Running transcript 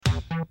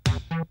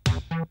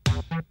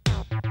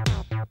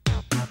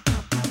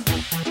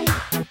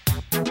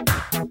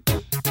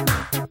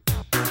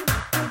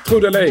Tro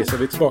det eller ej så är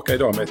vi tillbaka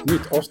idag med ett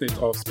nytt avsnitt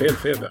av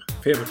Spelfeber,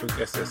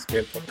 feber.se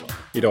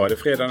spelpodcast. Idag är det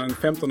fredag den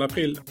 15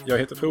 april. Jag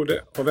heter Frode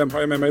och vem har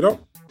jag med mig idag?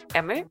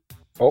 Emmy.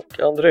 Och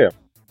André.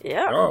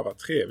 Ja, vad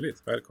trevligt.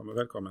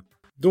 Välkommen.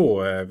 Då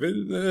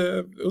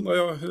undrar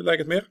jag hur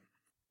läget med er?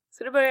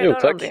 Så du börjar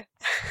idag, André?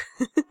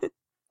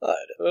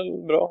 Nej, det är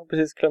väl bra.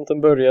 Precis klämt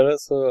en burgare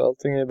så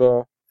allting är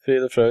bara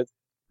frid och fröjd.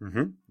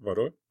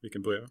 Vadå?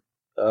 Vilken burgare?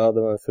 Ja,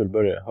 det var en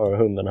fullburgare. Jag har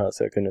hunden här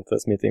så jag kunde inte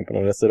smita in på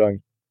någon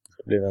restaurang.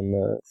 Det blev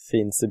en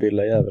fin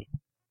Sibylla-jävel.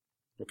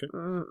 Okej.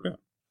 Ja.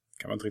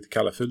 Kan man inte riktigt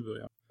kalla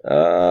fullburgare?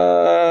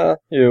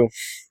 Jo.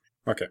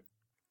 Okej.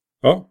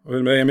 Ja, och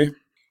hur med Emmy?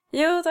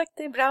 Jo, tack.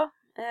 Det är bra.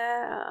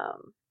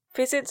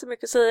 Finns inte så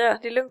mycket att säga.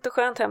 Det är lugnt och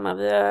skönt hemma.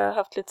 Vi har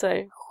haft lite så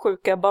här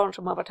sjuka barn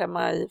som har varit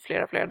hemma i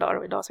flera dagar.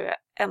 Och idag så är jag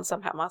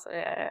ensam hemma. Så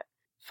det är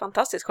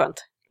fantastiskt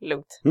skönt.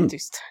 Lugnt och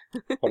tyst.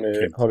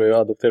 Har du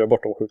adopterat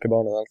bort de sjuka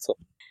barnen alltså?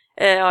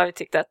 Ja, vi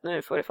tyckte att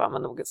nu får det fan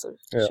vara nog. Så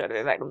körde vi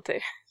iväg dem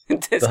till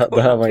skolan.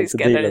 Det här var inte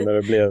dealen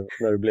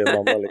när du blev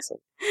mamma liksom.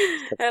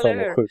 Ska inte ta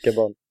några sjuka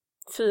barn.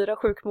 4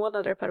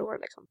 sjukmånader per år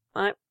liksom.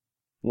 Nej.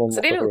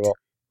 Så det är lugnt.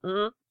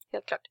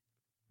 Helt klart.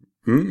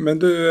 Men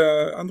du,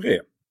 André.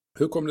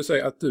 Hur kommer det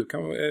sig att du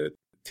kan vara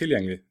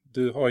tillgänglig?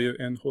 Du har ju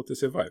en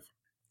HTC Vive.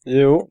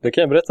 Jo, det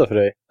kan jag berätta för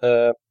dig.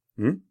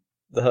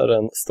 Det här är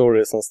en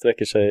story som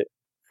sträcker sig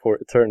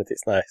for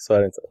eternities. Nej, så är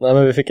det inte. Nej,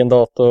 men vi fick en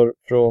dator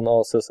från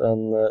Asus, en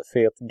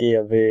fet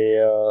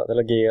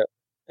eller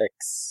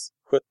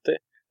GX70.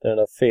 Det är den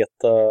där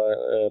feta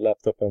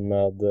laptopen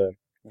med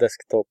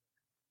desktop,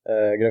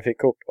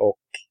 grafikkort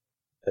och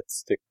ett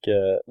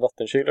stycke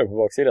vattenkylare på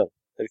baksidan.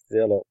 Riktigt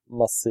jävla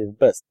massiv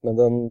bäst. Men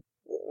den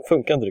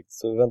funkar inte riktigt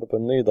så vi väntar på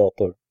en ny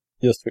dator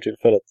just för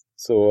tillfället.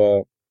 Så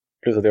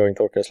plus att jag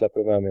inte orkar släppa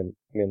med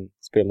min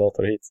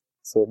speldator hit.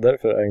 Så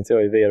därför är inte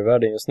jag i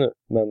VR-världen just nu.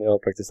 Men jag har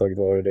praktiskt taget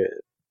varit det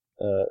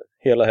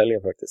hela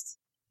helgen faktiskt.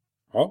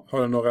 Ja, har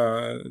du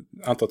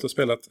antar att du har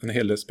spelat en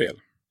hel del spel?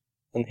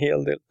 En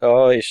hel del?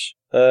 Ja, ish.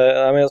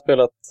 Men jag har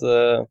spelat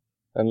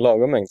en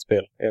lagom mängd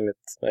spel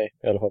enligt mig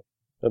i alla fall.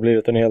 Det har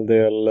blivit en hel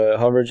del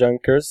Hover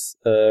Junkers,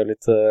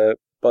 lite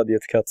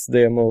Budget Cuts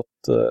demot,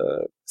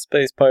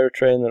 Space Pirate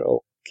Trainer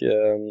och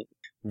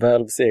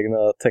Valves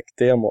egna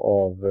tech-demo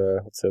av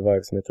HTC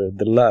Vive som heter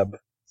The Lab,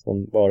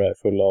 som bara är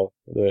full av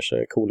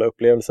diverse coola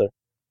upplevelser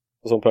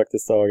och som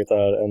praktiskt taget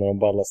är en av de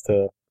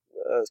ballaste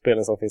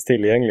spelen som finns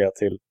tillgängliga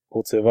till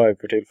HTC Vive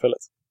för tillfället.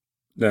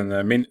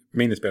 Den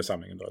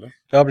minispelsamlingen då, eller?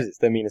 Ja, precis.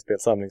 Det är en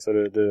minispelsamling så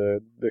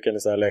du kan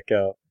liksom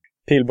leka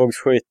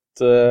pilbågsskit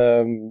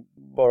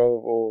bara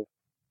och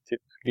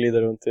typ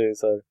glida runt i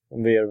så här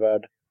en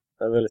VR-värld.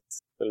 Det är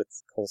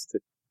väldigt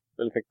konstigt.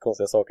 Väldigt mycket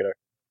konstiga saker där.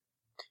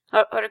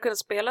 Har du kunnat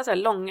spela så här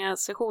långa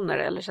sessioner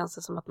eller känns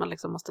det som att man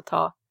liksom måste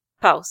ta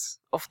paus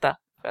ofta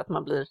för att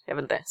man blir, jag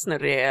vet inte,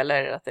 snurrig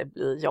eller att det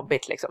blir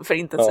jobbigt liksom, för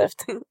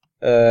intensivt?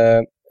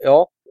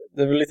 Ja,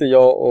 det är väl lite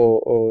ja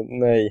och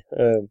nej.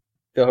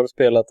 Jag har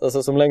spelat,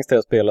 alltså som längst har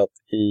jag spelat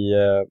i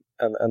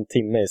en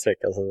timme i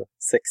sträck, alltså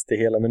 60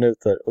 hela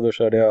minuter. Och då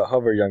körde jag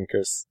Hover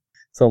Junkers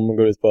som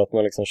går ut på att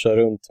man liksom kör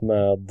runt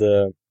med,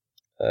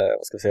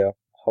 vad ska vi säga,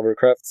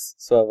 hovercrafts,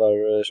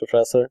 svävar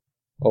tjofräser.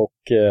 Och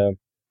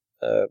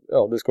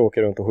du ska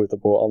åka runt och skjuta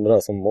på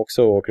andra som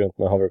också åker runt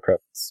med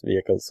hovercrafts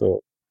vehicles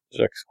och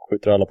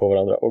skjuter alla på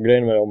varandra. Och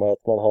grejen med dem är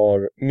att man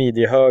har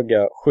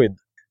midjehöga skydd.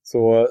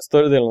 Så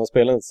större delen av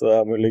spelet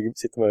så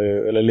sitter man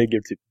ju, eller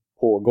ligger typ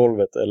på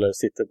golvet eller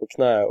sitter på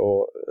knä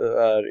och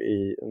är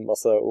i en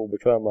massa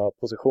obekväma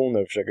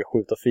positioner och försöker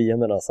skjuta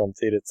fienderna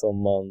samtidigt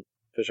som man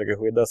försöker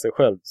skydda sig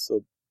själv.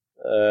 Så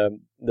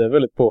det är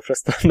väldigt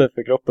påfrestande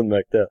för kroppen,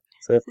 märkte jag.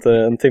 Så efter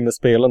en timme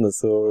spelande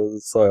så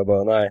sa jag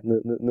bara nej,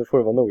 nu får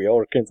det vara nog, jag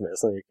orkar inte mer.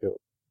 Sen gick jag och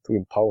tog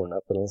en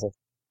powernap eller något sånt.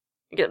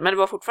 Men det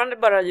var fortfarande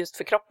bara just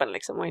för kroppen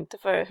liksom och inte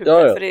för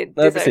huvudet. Ja. För det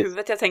är så här,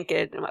 huvudet jag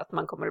tänker att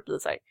man kommer att bli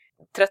så här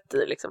trött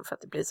i liksom, för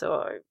att det blir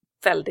så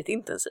väldigt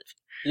intensivt.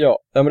 Ja,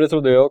 men det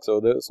trodde jag också.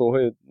 Det har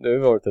ju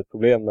varit ett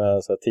problem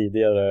med så här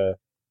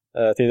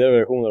tidigare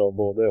versioner av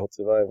både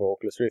HTC Vive och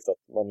Oculus Rift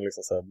att man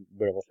liksom så här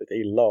börjar må lite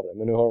illa av det.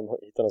 Men nu har de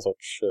hittat en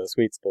sorts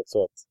sweet spot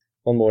så att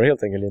man mår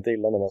helt enkelt inte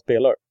illa när man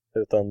spelar.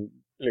 Utan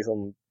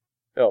liksom,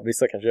 ja,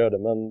 vissa kanske gör det,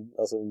 men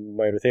alltså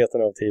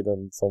majoriteten av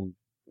tiden som,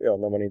 ja,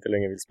 när man inte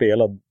längre vill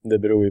spela, det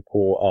beror ju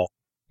på att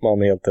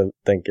man helt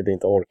enkelt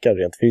inte orkar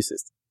rent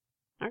fysiskt.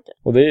 Okay.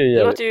 Och det är ju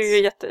det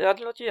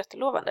låter ju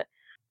jättelovande.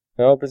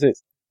 Ja,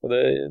 precis. Och det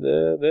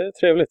är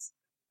trevligt.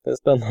 Det är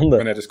spännande.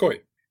 Men är det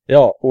skoj?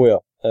 Ja,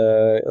 ja.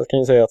 Jag kan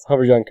ju säga att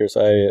Hover Junkers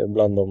är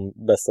bland de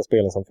bästa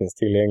spelen som finns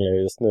tillgängliga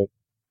just nu.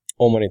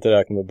 Om man inte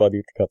räknar med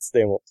Budget Cuts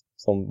demot,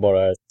 som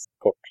bara är ett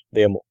kort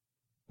demo.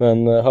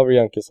 Men Hover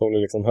Junkers håller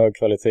liksom hög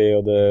kvalitet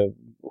och det är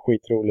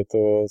skitroligt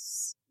och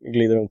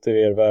glider runt i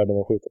världen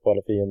och skjuter på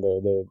alla fiender.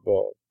 Och det är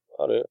bara,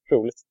 ja, det är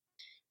roligt.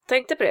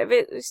 Tänkte på det.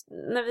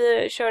 När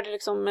vi körde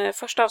liksom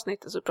första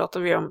avsnittet så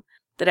pratade vi om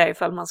det där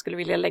ifall man skulle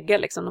vilja lägga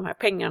liksom de här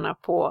pengarna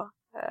på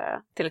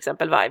till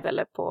exempel Vive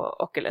eller på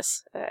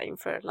Oculus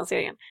inför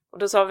lanseringen. Och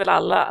då sa väl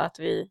alla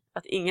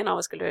att ingen av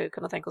oss skulle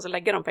kunna tänka oss att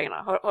lägga de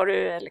pengarna. Har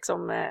du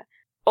liksom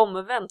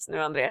omvänt nu,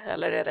 André?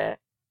 Eller är det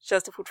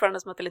känns det fortfarande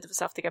som att det är lite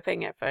för saftiga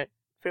pengar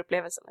för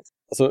upplevelsen. Liksom.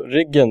 Alltså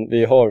riggen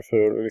vi har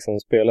för att liksom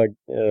spela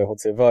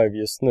HTC Vive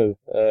just nu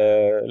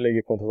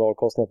ligger på en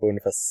totalkostnad på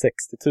ungefär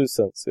 60 000.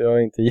 Så jag är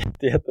inte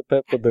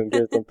jättepepp på att dunka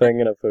ut de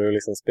pengarna för att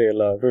liksom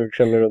spela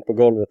rullkänna runt på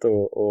golvet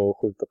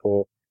och skjuta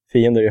på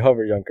fiender i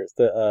hover junkers.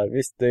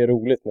 Visst, det är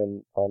roligt,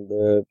 men fan,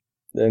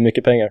 det är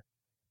mycket pengar.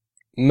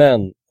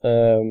 Men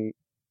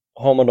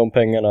har man de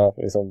pengarna,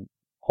 liksom,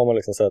 har man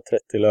liksom så här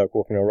 30 lök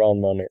walking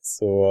around money,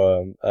 så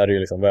är det ju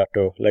liksom värt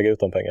att lägga ut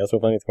de pengarna. Jag tror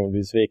att man inte kommer bli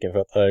besviken, för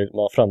att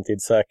man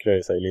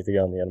framtidssäkrar sig lite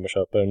grann genom att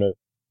köpa det nu.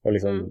 Och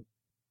liksom,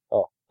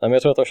 ja. Nej, men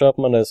jag tror att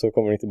köper man det så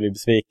kommer man inte bli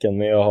besviken,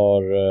 men jag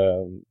har,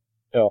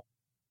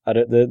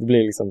 det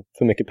blir liksom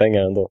för mycket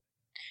pengar ändå.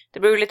 Det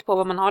beror lite på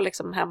vad man har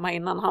liksom hemma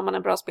innan. Har man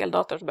en bra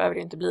speldator så behöver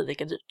det inte bli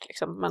lika dyrt.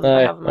 Liksom. Men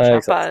behöver man köpa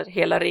exakt.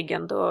 Hela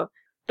riggen, då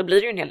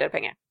blir det ju en hel del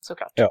pengar,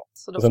 såklart. Ja.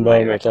 Så då får man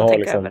ju verkligen tänka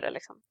liksom, över det.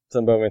 Liksom.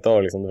 Sen behöver man inte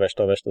ha liksom det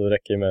värsta av värsta. Det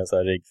räcker ju med en sån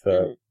här rigg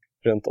för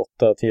runt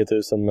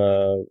 8-10 000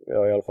 med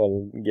i alla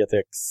fall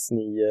GTX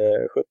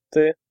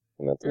 970,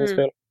 om jag inte minns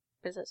fel.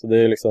 Precis. Så det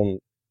är liksom,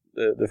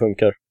 det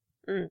funkar.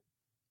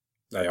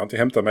 Nej, jag har inte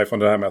hämtat mig från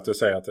det här med att du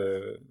säger att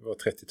det var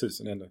 30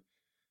 000 ändå.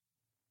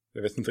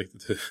 Jag vet inte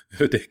riktigt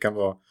hur det kan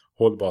vara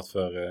hållbart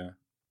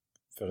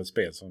för ett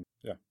spel som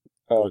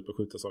går ut på att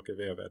skjuta saker i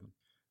VR-världen.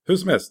 Hur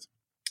som helst.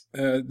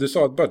 Du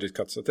sa att Budget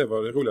Cuts, att det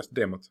var det roligaste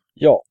demot.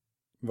 Ja.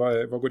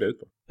 Vad går det ut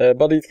på?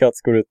 Budget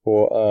Cuts går ut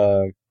på,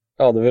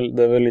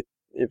 det är väl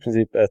i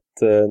princip ett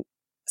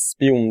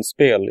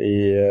spionspel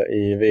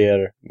i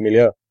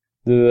VR-miljö.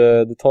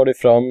 Du tar dig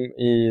fram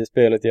i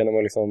spelet genom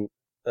att liksom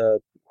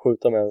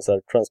skjuta med en sån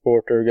här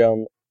transporter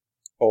gun,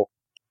 och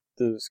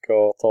du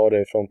ska ta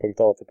dig från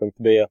punkt A till punkt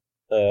B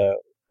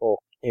och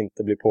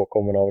inte bli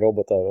påkommen av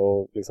robotar.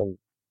 Och liksom,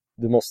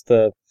 du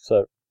måste så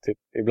här, typ,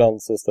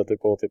 ibland så stöter du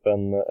på typ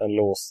en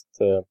låst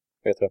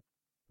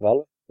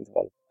valv? Inte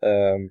valv.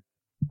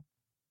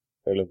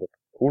 Jag glömde bort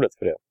ordet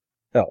för det.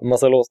 Ja, en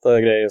massa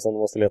låsta grejer som du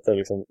måste leta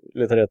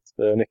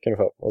rätt nyckeln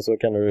för. Och så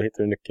kan du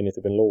hitta nyckeln i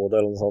typ en låda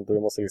eller något sånt. Och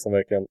du måste liksom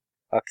verkligen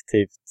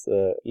aktivt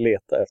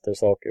leta efter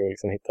saker och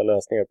liksom hitta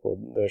lösningar på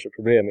diverse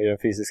problem i den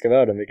fysiska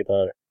världen, vilket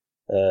är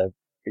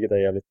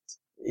jävligt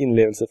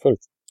inlevelsefullt.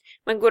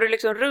 Men går du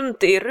liksom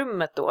runt i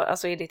rummet då,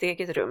 alltså i ditt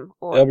eget rum?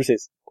 Ja,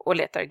 precis. Och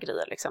letar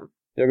grejer liksom?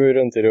 Jag går ju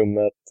runt i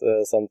rummet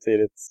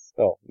samtidigt,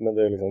 men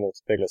det liksom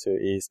återspeglas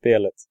ju i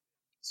spelet.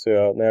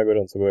 Så när jag går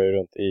runt så går jag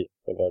runt i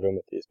själva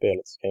rummet i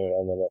spelet, så kan jag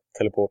använda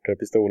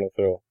teleporterpistolen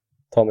för att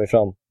ta mig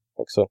fram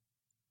också.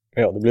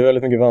 Ja, det blir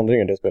väldigt mycket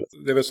vandring i det spelet.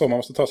 Det är väl så man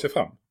måste ta sig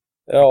fram?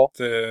 Ja. Att,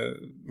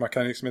 man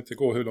kan liksom inte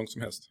gå hur långt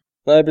som helst.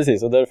 Nej,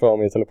 precis. Och därför har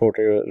man ju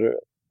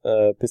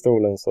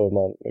teleporterpistolen, så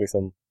man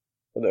liksom...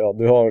 Ja,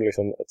 du har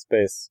liksom ett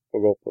space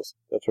att gå på.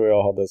 Jag tror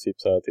jag hade typ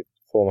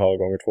 2,5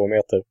 gånger 2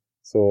 meter.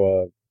 Så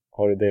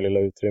har du det lilla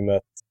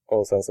utrymmet,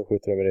 och sen så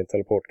skjuter du med din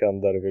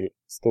teleportgun där du vill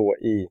stå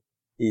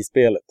i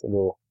spelet. Och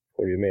då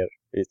får du ju mer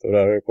yta att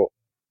röra dig på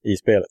i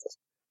spelet. Alltså.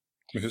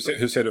 Men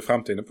hur ser du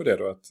framtiden på det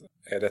då?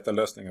 Är detta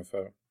lösningen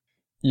för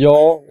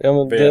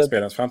men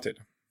VR-spelens framtid?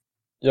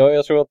 Ja,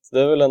 jag tror att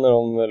det är väl en av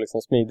de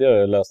liksom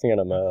smidigare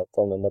lösningarna med att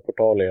använda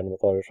portaler genom att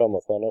ta dig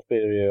framåt. För annars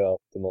blir det ju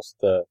att du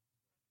måste...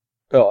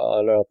 Ja,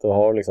 eller att du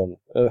har liksom...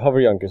 Hover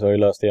Junkers har ju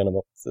löst igenom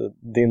att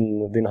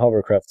din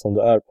hovercraft som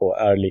du är på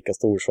är lika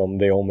stor som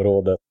det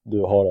området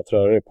du har att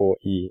röra dig på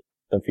i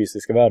den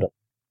fysiska världen.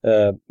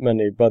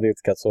 Men i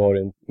Budget Cuts så har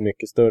du en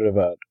mycket större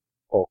värld.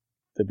 Och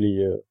det blir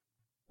ju...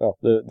 Ja,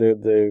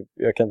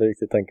 jag kan inte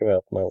riktigt tänka mig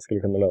att man skulle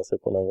kunna lösa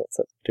det på något annat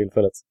sätt för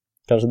tillfället.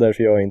 Kanske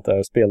därför jag inte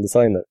är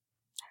speldesigner.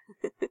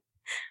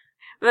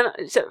 Men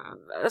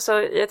alltså,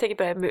 jag tänker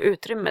på det här med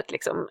utrymmet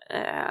liksom.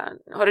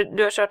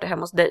 Du har kört det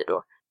hemma hos dig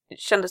då?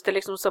 Kändes det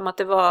liksom som att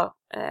det var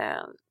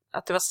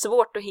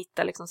svårt att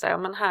hitta liksom så här,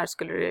 men här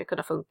skulle det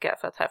kunna funka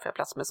för att här får jag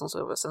plats med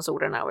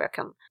sensorerna och jag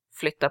kan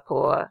flytta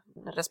på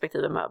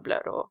respektive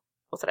möbler och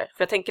sådär.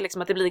 För jag tänker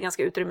liksom att det blir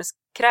ganska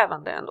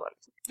utrymmeskrävande ändå.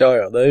 Liksom.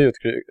 Ja, det är ju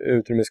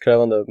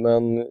utrymmeskrävande,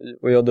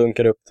 och jag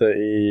dunkade upp det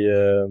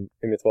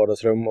i mitt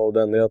vardagsrum, och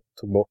den jag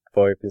tog bort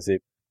var i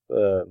princip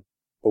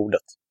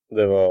bordet.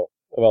 Det var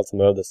allt som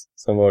behövdes.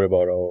 Sen var det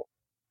bara att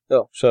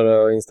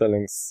köra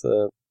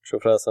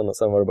inställningstjofräsen, och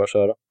sen var det bara att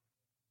köra.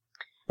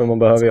 Men man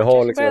behöver ju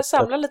ha liksom... börja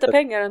samla lite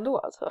pengar ändå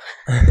alltså.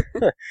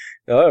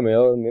 Ja,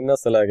 men min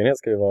nästa lägenhet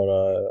ska ju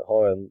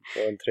ha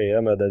en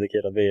trea med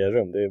dedikerat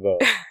VR-rum. Det är bara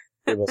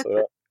så det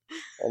är.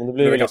 Ja, men det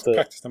blir ganska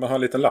praktiskt när man har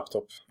en liten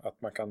laptop,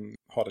 att man kan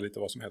ha det lite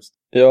vad som helst.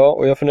 Ja,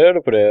 och jag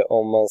funderade på det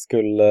om man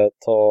skulle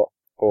ta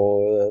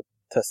och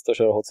testa att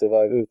köra HTC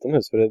Vive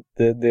utomhus. För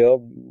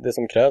det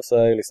som krävs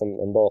är liksom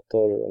en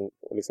dator och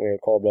liksom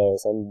elkablar,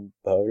 och sen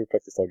behöver du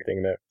praktiskt taget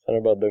inget mer. Sen är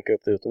det bara att dunka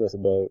upp det utomhus,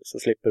 så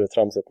slipper du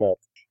tramset med att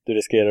du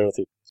riskerar att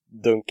typ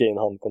dunka in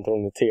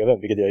handkontrollen i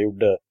tvn, vilket jag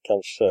gjorde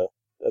kanske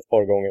ett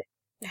par gånger.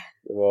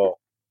 Det var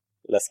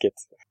läskigt.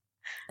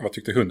 Vad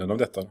tyckte hunden om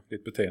detta,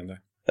 ditt beteende?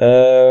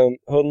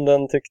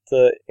 Hunden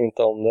tyckte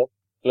inte om det.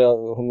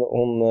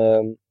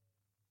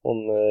 Hon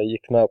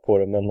gick med på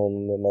det, men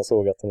man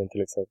såg att hon inte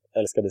liksom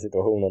älskade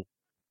situationen.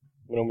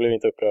 Men hon blev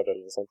inte upprörd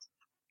eller sånt.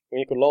 Hon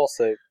gick och la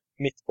sig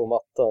mitt på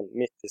mattan,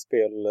 mitt i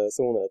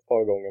spelzonen ett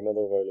par gånger, men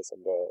då var det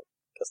liksom bara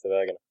kasta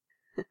iväg den.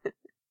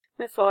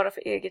 Med fara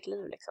för eget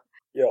liv liksom.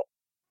 Ja.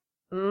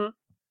 Mm.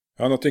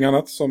 Ja, någonting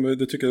annat som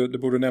du tycker du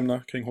borde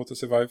nämna kring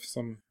HTC Vive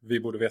som vi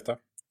borde veta?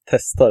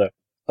 Testa det.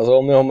 Alltså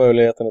om ni har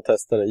möjligheten att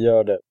testa det,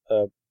 gör det.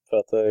 För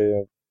att det är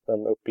ju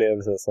en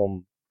upplevelse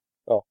som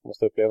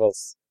måste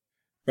upplevas.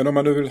 Men om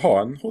man nu vill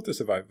ha en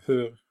HTC Vive,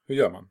 hur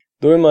gör man?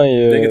 Då är man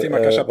ju... Det är ingenting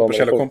man kan köpa på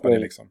Kjell & Company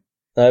liksom.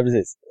 Nej,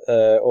 precis.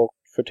 Och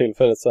för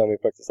tillfället så är man ju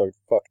praktiskt taget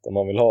fucked om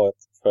man vill ha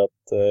ett. För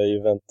att i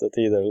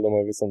väntetider, de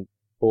har liksom,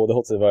 både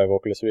HTC Vive och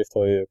Oculus Rift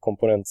har ju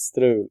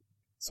komponentstrul.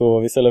 Så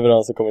vissa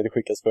leveranser kommer inte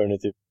skickas förrän i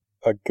typ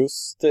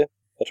augusti.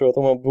 Jag tror att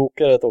om man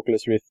bokar ett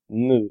Oculus Rift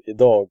nu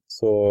idag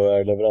så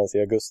är leverans i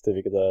augusti,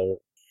 vilket är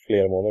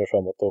flera månader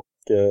framåt. Och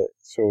jag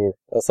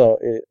tror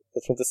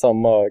inte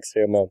samma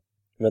extrema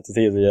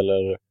väntetider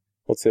gäller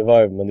HTC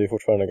Vive, men det är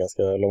fortfarande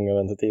ganska långa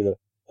väntetider.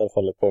 I alla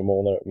fall ett par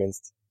månader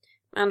minst.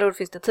 Men då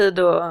finns det tid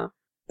att...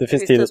 Det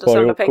finns tid att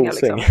spara ihop kosing.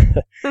 Liksom.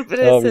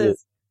 Precis. Ja,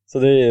 precis. Så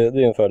det är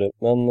en fördel.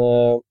 Men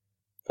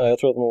jag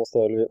tror att man måste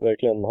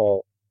verkligen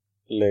ha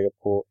legat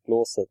på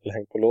låset, eller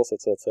hängt på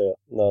låset så att säga,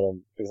 när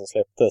de liksom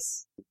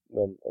släpptes.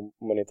 Men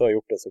om man inte har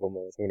gjort det så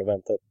kommer man tvungen att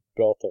vänta ett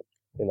bra tag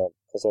innan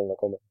konsolerna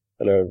kommer.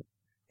 Eller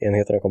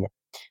enheterna kommer.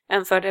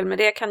 En fördel med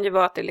det kan ju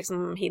vara att det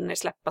liksom hinner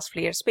släppas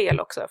fler spel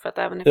också. För att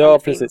även ifall det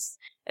finns...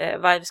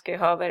 Vive ska ju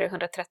ha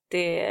 130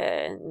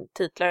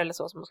 titlar eller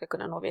så som man ska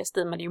kunna nå via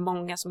Steam. Men det är ju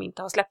många som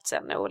inte har släppts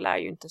ännu och lär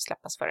ju inte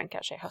släppas förrän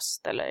kanske i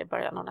höst eller i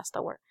början av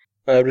nästa år.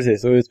 Ja,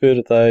 precis. Och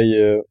utbudet är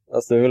ju...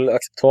 Alltså det är väl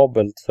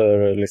acceptabelt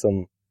för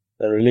liksom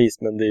en release,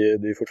 men det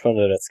är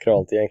fortfarande rätt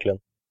skralt egentligen.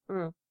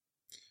 Mm.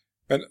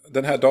 Men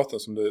den här datorn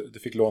som du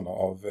fick låna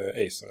av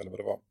Acer eller vad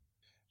det var.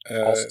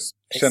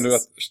 Känner du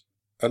att...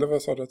 Eller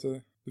vad sa du att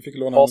du fick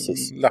låna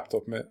Asus. En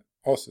laptop med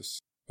Asus?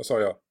 Vad sa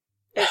jag?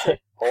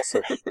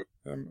 Asus.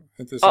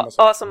 Inte samma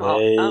sak. A som A.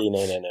 Nej.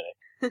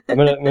 Ja,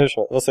 men hur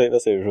som, vad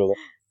säger du, Roda?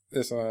 Det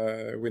är som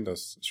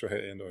Windows 21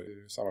 ändå, är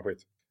ju samma skit.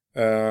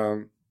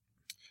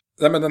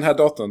 Nej, men den här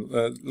datorn,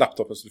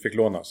 laptopen som du fick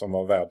låna som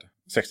var värd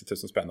 60 000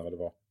 spänn vad det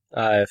var.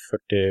 Nej,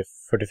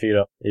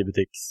 44 i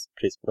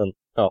butikspris. Men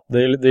ja,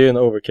 det är ju en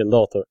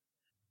overkill-dator.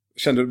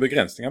 Kände du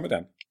begränsningar med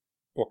den?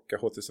 Och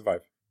HTC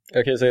Vive?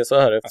 Jag kan ju säga så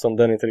här, eftersom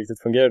den inte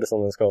riktigt fungerade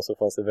som den ska så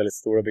fanns det väldigt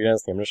stora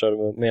begränsningar.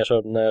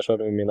 Men när jag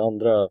körde med min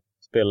andra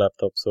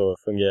spellaptop så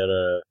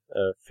fungerade det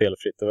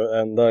felfritt. Det var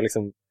enda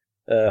liksom,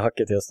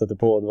 hacket jag stötte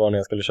på var när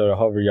jag skulle köra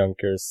Hover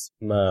Junkers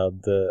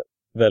med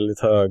väldigt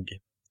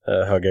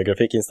höga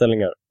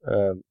grafikinställningar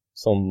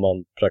som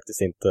man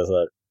praktiskt inte så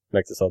här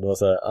märktes av. Det var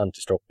så här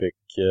antistropic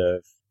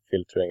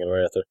filtering eller vad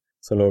det heter.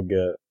 Som låg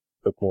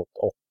upp mot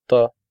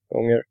 8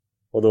 gånger.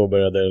 Och då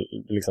började det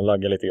liksom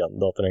lagga lite grann.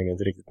 Datorn hängde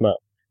inte riktigt med.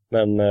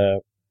 Men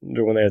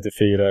drog man ner till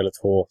 4 eller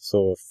 2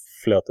 så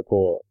flöt det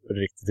på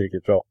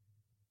riktigt bra.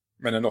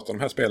 Men är något av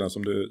de här spelen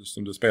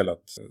som du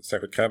spelat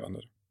särskilt krävande?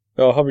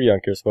 Ja, Hover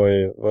Junkers var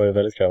ju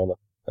väldigt krävande.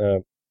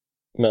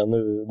 Men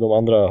nu, de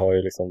andra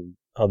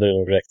hade det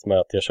nog räckt med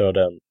att jag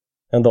körde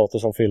en dator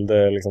som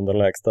fyllde liksom de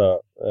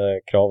lägsta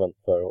kraven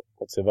för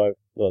HTC Vive.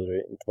 Då hade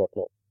det inte varit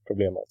något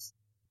problem alls.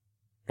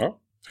 Ja,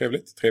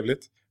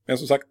 trevligt. Men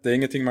som sagt, det är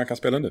ingenting man kan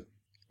spela nu.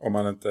 Om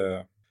man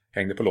inte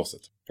hängde på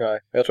låset. Nej,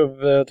 jag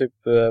tror typ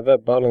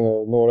Webhallen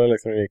och några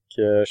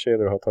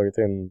elektronikkedjor har tagit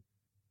in,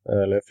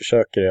 eller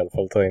försöker i alla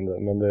fall ta in det.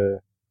 Men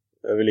det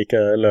är väl lika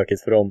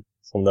lökigt för dem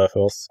som det är för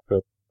oss för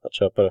att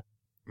köpa det.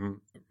 Mm.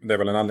 Det är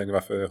väl en anledning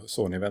varför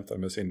Sony väntade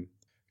med sin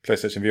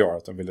PlayStation VR.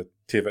 Att de ville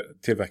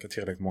tillverka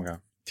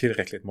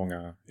tillräckligt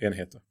många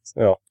enheter.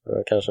 Ja,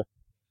 kanske.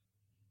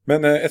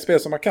 Men ett spel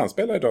som man kan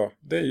spela idag,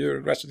 det är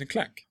ju Ratchet &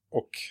 Clank.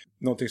 Och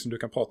någonting som du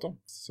kan prata om,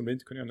 som du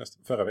inte kunde göra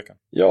förra veckan.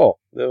 Ja,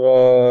 det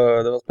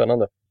var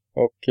spännande.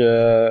 Och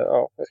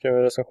jag skrev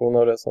en recension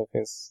av det som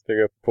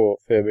ligger upp på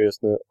FB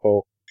just nu.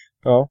 Och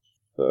ja,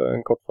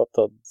 en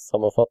kortfattad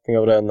sammanfattning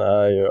av den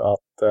är ju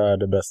att det är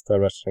det bästa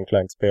Ratchet &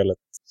 Clank-spelet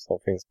som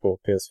finns på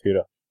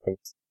PS4.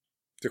 Punkt.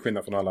 Till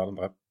skillnad från alla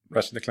andra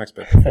Ratchet &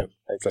 Clank-spel på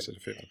PlayStation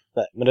 4.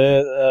 Nej, men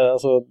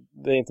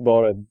det är inte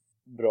bara ett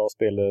bra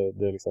spel,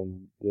 det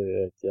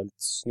är ett jävligt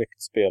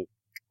snyggt spel.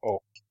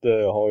 Och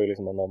det har ju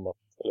anammat,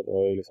 eller det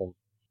har ju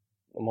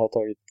de har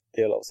tagit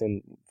del av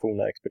sin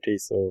forna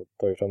expertis och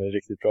tagit fram ett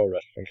riktigt bra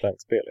Ratchet &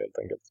 Clank-spel helt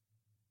enkelt.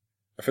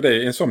 Ja, för det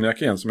är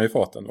Insomniac igen som är i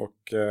farten och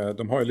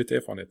de har ju lite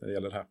erfarenhet när det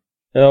gäller det här.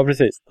 Ja,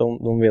 precis.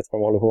 De vet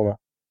vad de håller på med.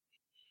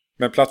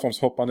 Men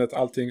plattformshoppandet,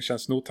 allting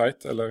känns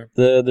snotajt, eller?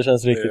 Det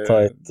känns riktigt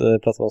tajt,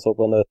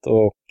 plattformshoppandet,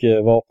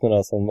 och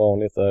vapnena som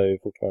vanligt är ju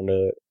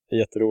fortfarande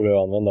jätteroliga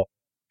att använda.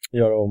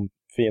 Göra om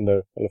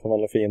fiender, eller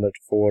förvandla fiender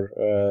till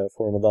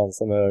får dem att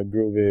dansa med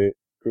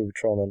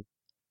Groovytronen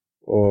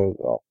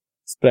och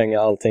spränga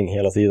allting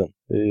hela tiden.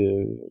 Det är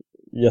ju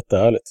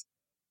jättehärligt.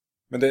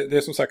 Men det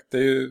är som sagt,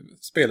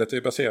 spelet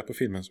är baserat på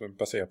filmen som är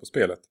baserat på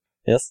spelet.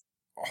 Yes.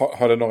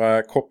 Har det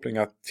några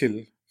kopplingar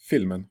till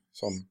filmen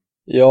som...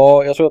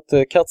 Ja, jag tror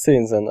att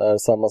cutscenesen är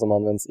samma som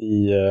används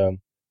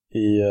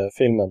i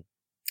filmen.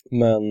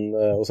 Men,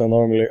 och sen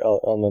har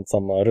de använt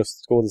samma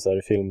röstskådisar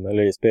i film,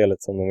 eller i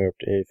spelet som de har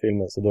gjort i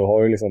filmen. Så då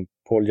har ju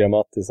Paul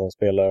Giamatti som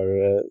spelar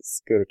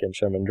skurken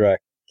Sherman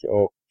Drack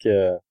och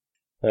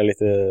är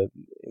lite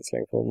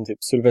inslängd från typ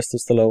Sylvester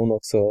Stallone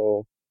också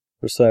och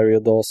Rosario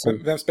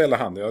Dawson. Vem spelar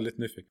han? Jag är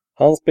lite nyfiken.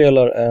 Han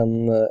spelar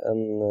en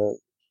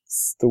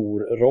stor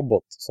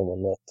robot som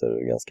man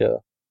möter ganska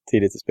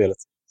tidigt i spelet.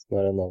 Som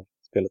är en av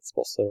spelets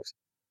bossar också.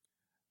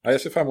 Ja,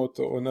 jag ser fram emot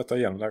att nöta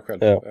igenom det här själv.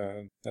 Ja.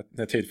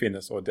 När tid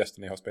finns och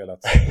Destiny har spelat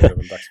så är det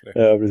väl dags för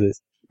det. Ja, precis.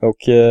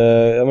 Och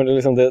ja, men det är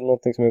liksom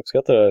någonting som jag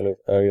uppskattar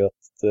är ju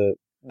att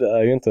det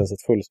är ju inte ens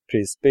ett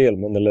fullprisspel,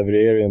 men det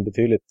levererar ju en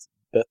betydligt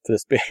bättre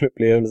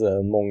spelupplevelse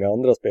än många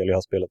andra spel jag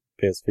har spelat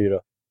på PS4.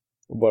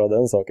 Och bara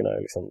den saken är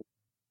liksom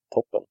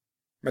toppen.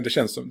 Men det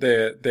känns som det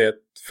är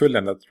ett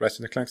fulländat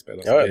Ratchet & Clank-spel.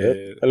 Alltså Ja,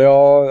 eller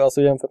ja,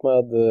 alltså jämfört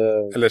med...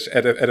 Eller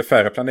är det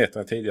färre planeter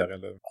än tidigare?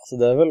 Eller? Alltså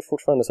det är väl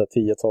fortfarande så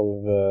här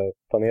 10-12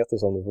 planeter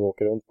som du får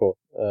åka runt på.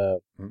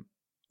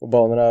 Och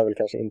banorna är väl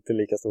kanske inte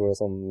lika stora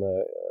som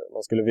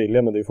man skulle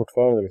vilja, men det är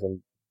fortfarande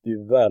liksom, det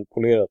är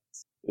välpolerat.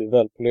 Det är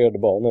välpolerade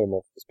banor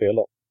man får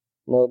spela.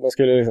 Man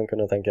skulle liksom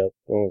kunna tänka att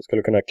man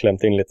skulle kunna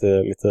klämt in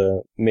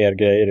lite mer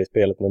grejer i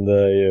spelet, men det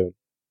är ju,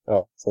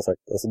 ja, som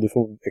sagt, alltså du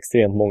får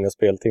extremt många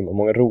speltimmar,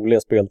 många roliga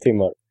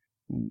speltimmar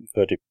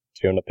för typ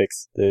 300 pix.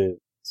 Det är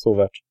så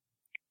värt.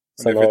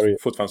 Men det är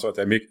fortfarande så att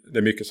det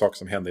är mycket saker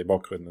som händer i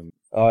bakgrunden.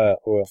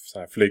 Ja. Så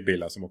här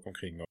flygbilar som åker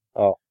omkring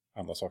och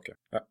andra saker.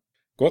 Ja.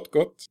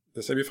 Gott.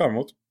 Det ser vi fram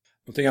emot.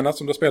 Någonting annat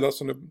som du har spelat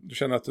som du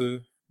känner att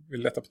du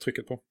vill lätta på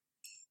trycket på?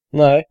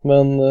 Nej,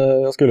 men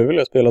jag skulle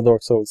vilja spela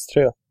Dark Souls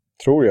 3.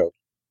 Tror jag.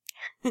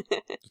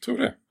 Du tror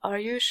det?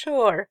 Are you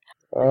sure?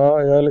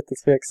 Ja, jag är lite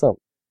tveksam.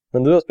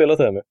 Men du har spelat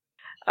det nu?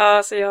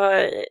 Alltså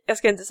jag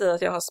ska inte säga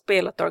att jag har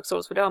spelat Dark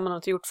Souls, för det har man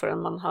inte gjort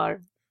förrän man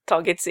har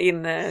tagit sig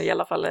in i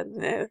alla fall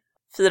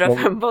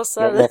 4-5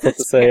 bossar. Man får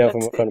inte säga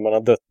förrän man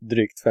har dött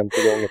drygt 50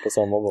 gånger på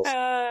samma boss.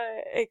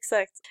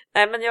 Exakt.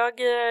 Nej, men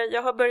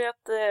jag har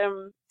börjat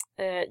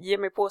ge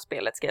mig på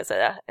spelet, ska jag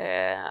säga.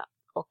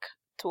 Och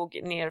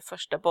tog ner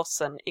första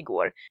bossen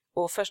igår.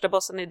 Och första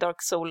bossen i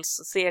Dark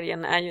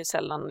Souls-serien är ju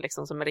sällan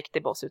liksom som en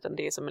riktig boss, utan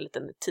det är som en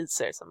liten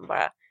teaser som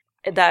bara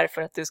är där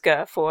för att du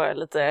ska få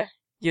lite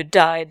you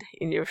died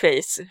in your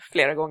face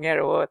flera gånger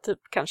och typ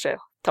kanske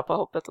tappa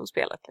hoppet om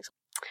spelet. Liksom.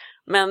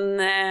 Men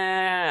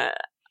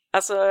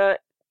alltså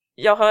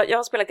jag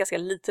har spelat ganska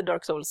lite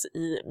Dark Souls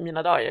i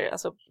mina dagar.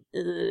 Alltså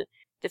i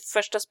det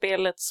första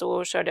spelet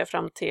så körde jag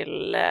fram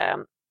till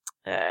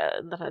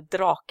den här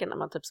draken när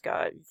man typ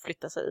ska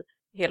flytta sig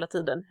hela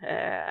tiden.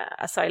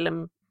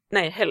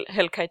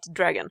 Hellkite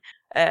Dragon.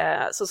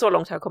 Så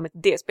långt har jag kommit i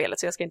det spelet,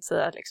 så jag ska inte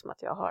säga liksom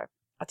att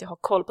jag har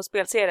koll på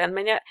spelserien,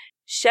 men jag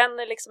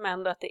känner liksom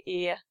ändå att det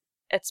är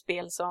ett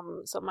spel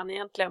som man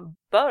egentligen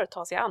bör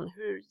ta sig an,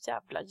 hur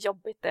jävla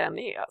jobbigt det än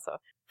är alltså.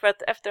 För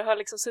att efter att ha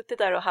liksom suttit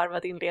där och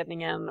harvat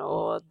inledningen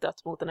och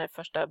dött mot den här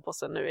första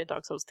bossen nu i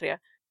Dark Souls 3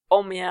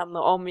 om igen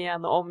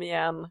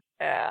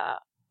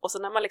och så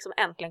när man liksom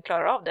äntligen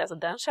klarar av det, alltså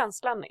den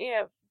känslan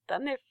är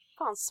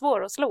fan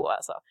svår att slå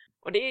alltså.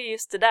 Och det är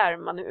just det där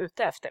man är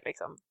ute efter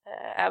liksom.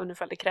 Även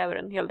ifall det kräver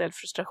en hel del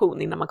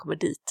frustration innan man kommer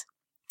dit.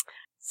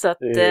 Så att,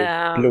 det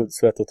är blod,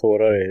 svett och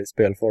tårar i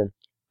spelform.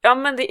 Ja,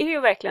 men det är ju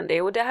verkligen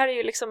det. Och det här är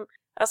ju liksom,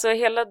 alltså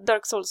hela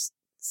Dark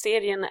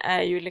Souls-serien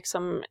är ju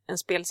liksom en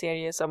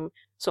spelserie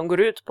som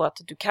går ut på att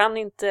du kan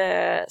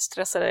inte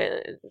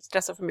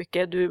stressa för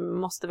mycket. Du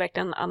måste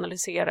verkligen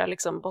analysera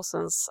liksom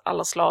bossens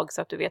alla slag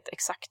så att du vet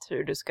exakt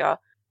hur du ska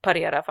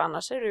parera, för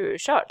annars är du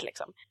körd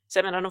liksom. Så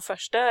jag menar, de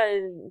första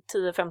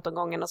 10-15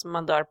 gångerna som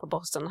man dör på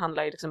bossen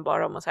handlar ju liksom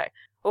bara om att säga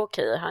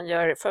okej, han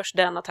gör först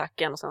den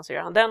attacken och sen så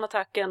gör han den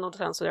attacken och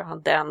sen så gör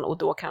han den och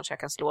då kanske jag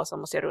kan slå, så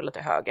måste jag rulla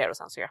till höger och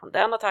sen så gör han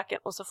den attacken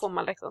och så får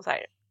man liksom så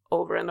här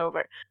over and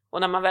over.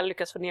 Och när man väl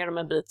lyckas få ner dem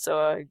en bit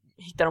så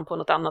hittar de på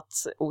något annat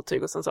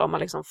otyg och sen så har man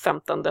liksom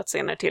 15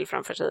 dödsscener till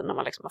framför sig när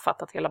man liksom har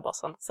fattat hela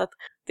bossen. Så att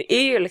det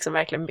är ju liksom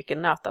verkligen mycket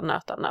nöta.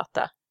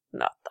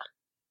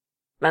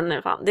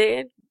 Men fan,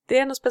 det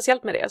är något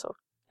speciellt med det så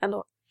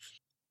ändå.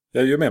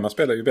 Ja, ju mer man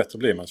spelar ju bättre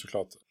blir man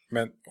såklart.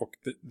 Men och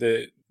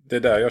det är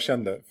där jag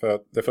kände, för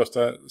att det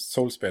första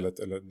Soulspelet,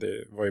 eller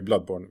det var ju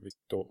Bloodborne,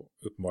 vilket då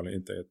uppenbarligen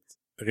inte är ett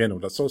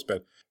renodlat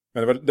Soulspel.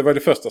 Men det var det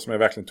första som jag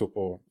verkligen tog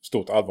på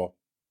stort allvar.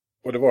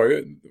 Och det var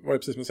ju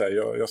precis som jag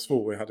säger, jag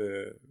svor jag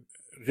hade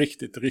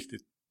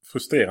riktigt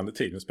frustrerande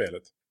tid med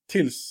spelet.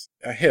 Tills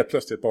jag helt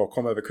plötsligt bara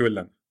kom över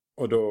kullen.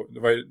 Och då, det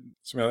var ju,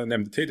 som jag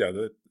nämnde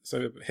tidigare,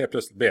 så helt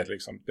plötsligt blev det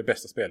liksom det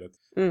bästa spelet.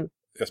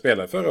 Jag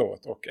spelade förra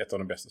året och ett av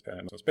de bästa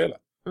spelen jag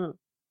spelat.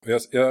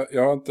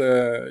 Jag har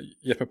inte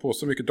gett mig på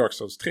så mycket Dark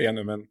Souls 3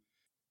 nu, men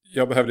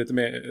jag behöver lite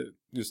mer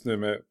just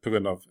nu på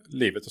grund av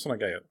livet och sådana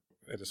grejer.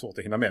 Är det svårt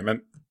att hinna med,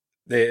 men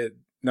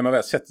när man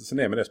väl sätter sig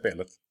ner med det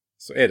spelet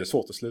så är det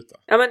svårt att sluta.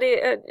 Ja, men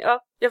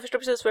jag förstår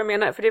precis vad jag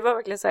menar. För det var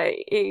verkligen så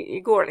här,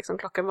 igår liksom,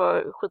 klockan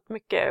var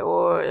skitmycket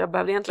och jag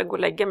behövde egentligen gå och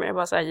lägga mig. Jag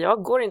bara så här,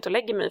 jag går inte och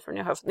lägger mig förrän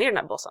jag har haft ner den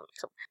här bossen.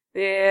 Liksom.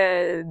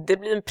 Det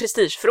blir en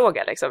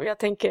prestigefråga liksom. Jag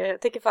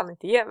tänker fan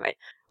inte ge mig.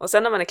 Och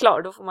sen när man är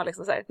klar, då får man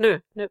liksom säga,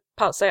 nu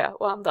pausar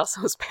jag och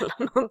andas och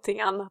spelar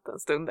någonting annat en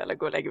stund. Eller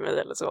gå och lägga mig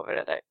eller sover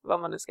eller vad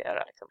man nu ska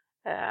göra. Liksom.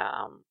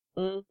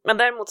 Men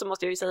däremot så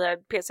måste jag ju säga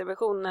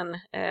PC-versionen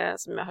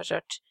som jag har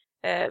kört.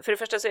 För det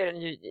första så är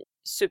den ju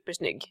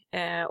supersnygg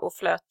och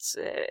flöt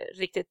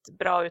riktigt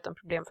bra utan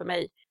problem för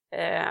mig.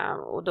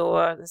 Och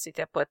då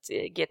sitter jag på ett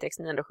GTX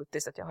 970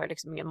 så att jag har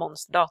liksom ingen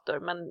monsterdator.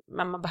 Men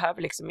man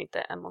behöver liksom inte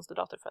en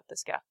monsterdator för att det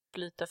ska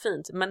flyta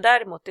fint. Men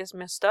däremot det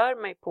som jag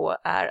stör mig på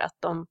är att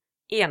de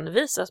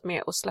envisas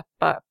med att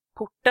släppa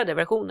portade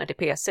versioner till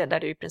PC där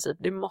du i princip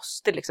du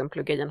måste liksom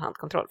plugga i en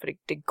handkontroll för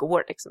det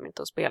går liksom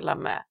inte att spela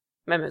med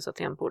mus och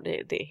tangentbord.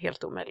 Det är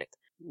helt omöjligt.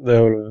 Det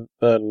har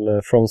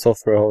väl From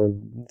Software har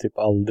väl typ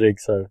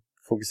aldrig så här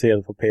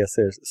fokuserat på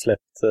PC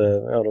släppt,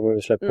 ja de har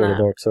ju släppt både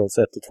Dark Souls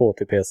 1 och 2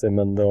 till PC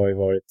men det har ju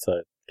varit så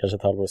här, kanske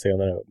ett halvår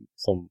senare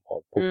som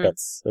har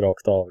portats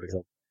rakt av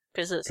liksom.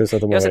 Precis. Plus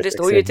att de ja, så det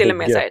står ju till och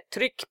med så här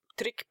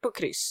tryck på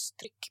kryss,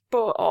 tryck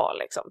på A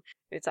liksom.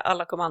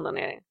 Alla kommandon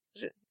är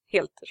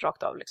helt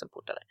rakt av liksom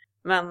portade.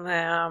 Men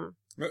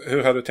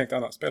hur hade du tänkt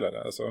annars spela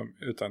det? Alltså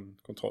utan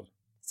kontroll?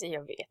 Så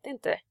jag vet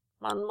inte.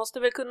 Man måste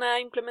väl kunna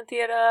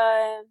implementera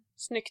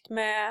snyggt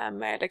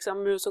med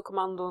liksom mus och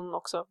kommandon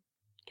också,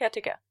 kan jag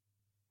tycka.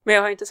 Men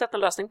jag har inte sett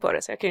någon lösning på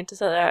det så jag kan ju inte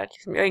säga,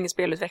 liksom, jag är ingen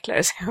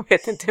spelutvecklare så jag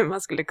vet inte hur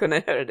man skulle kunna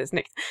göra det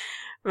snyggt.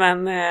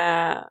 Men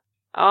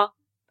ja,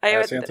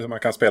 jag ser inte hur man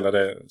kan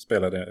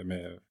spela det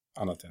med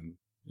annat än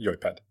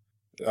joypad.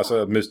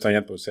 Alltså mus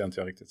tangentbord ser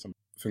inte jag riktigt som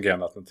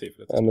fungerande alternativ för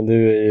det. Ja, men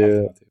du är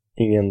ju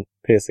ingen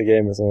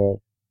PC-gamer som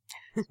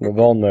är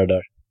van med det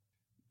där.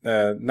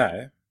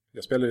 Nej,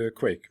 jag spelar ju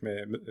Quake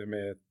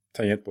med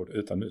tangentbord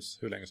utan mus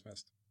hur länge som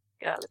helst.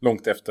 Galet.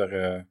 Långt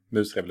efter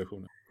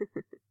musrevolutionen.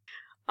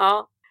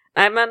 Ja,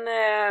 nej men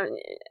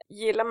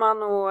gillar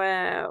man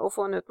att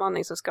få en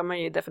utmaning så ska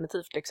man ju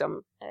definitivt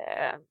liksom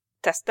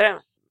testa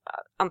det.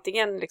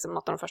 Antingen liksom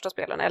något av de första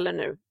spelen eller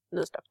nu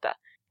nysläppta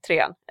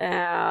 3:an.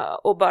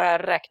 Och bara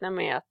räkna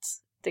med att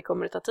det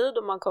kommer att ta tid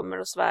och man kommer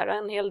att svära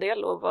en hel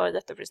del och vara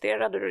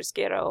jättefrustrerad och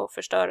riskera att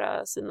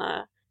förstöra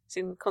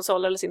sin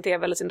konsol eller sin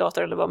tv eller sin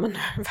dator eller vad man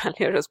nu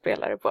väljer att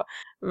spela det på.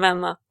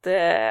 Men att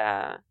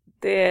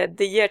det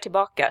ger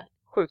tillbaka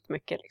sjukt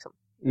mycket liksom.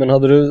 Men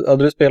hade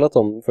du spelat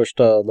de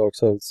första Dark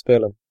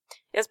Souls-spelen?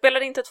 Jag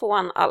spelade inte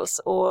 2:an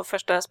alls och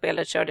första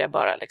spelet körde jag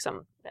bara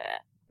liksom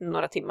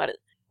några timmar i.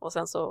 Och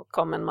sen så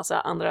kom en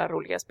massa andra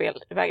roliga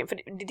spel i vägen. För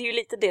det är ju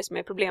lite det som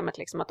är problemet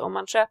liksom, att om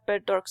man köper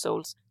Dark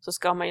Souls så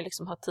ska man ju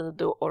liksom ha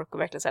tid och ork och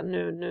verkligen säga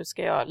nu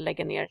ska jag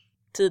lägga ner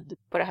tid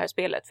på det här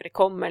spelet. För det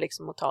kommer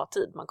liksom att ta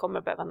tid, man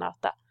kommer behöva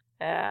nöta.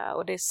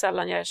 Och det är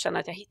sällan jag känner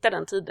att jag hittar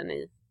den tiden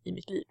i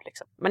mitt liv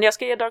liksom. Men jag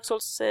ska ge Dark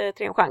Souls 3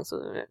 en chans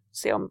och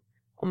se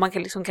om man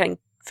kan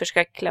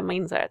försöka klämma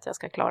in så här att jag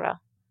ska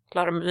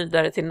klara mig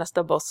vidare till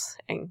nästa boss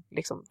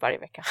liksom varje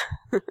vecka.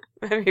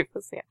 Men vi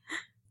får se.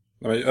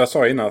 Jag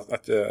sa innan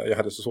att jag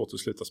hade så svårt att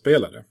sluta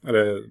spela det.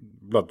 Eller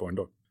Bloodborne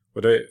då.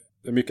 Och det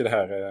är mycket det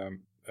här,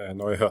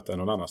 nu har jag hört det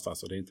någon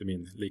annanstans och det är inte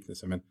min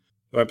liknelse. Men det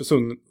var en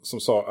person som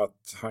sa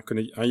att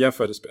han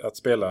jämförde att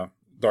spela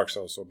Dark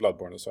Souls och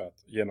Bloodborne och sa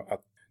att genom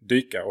att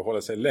dyka och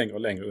hålla sig längre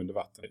och längre under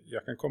vatten.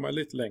 Jag kan komma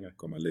lite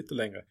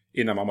längre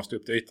innan man måste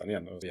upp till ytan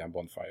igen och via en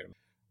bonfire.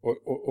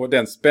 Och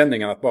den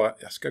spänningen att bara,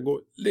 jag ska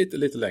gå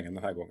lite längre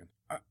den här gången.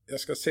 Jag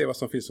ska se vad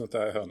som finns runt det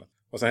här hörnet.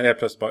 Och sen helt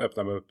plötsligt bara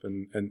öppnar man upp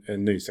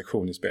en ny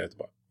sektion i spelet.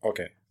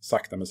 Okej,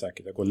 sakta men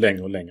säkert. Jag går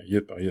längre och längre,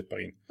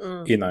 djupare in.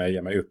 Innan jag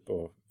ger mig upp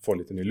och får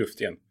lite ny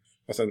luft igen.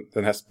 Och sen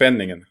den här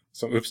spänningen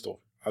som uppstår.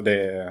 Ja,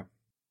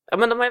 ja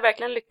men de har ju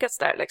verkligen lyckats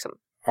där liksom.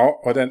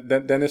 Ja, och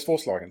den är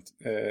svårslagen,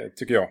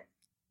 tycker jag.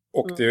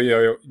 Och det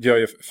gör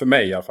ju för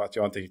mig i alla fall att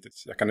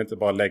jag kan inte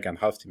bara lägga en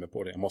halvtimme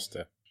på det.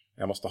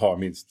 Jag måste ha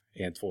minst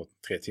 1, 2,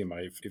 3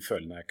 timmar i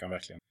följd när jag kan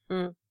verkligen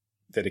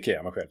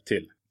dedikera mig själv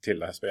till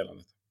det här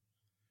spelandet.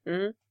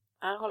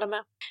 Jag håller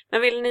med.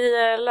 Men vill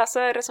ni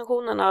läsa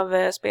recensionen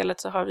av spelet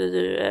så har vi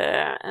ju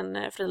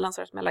en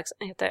frilansare som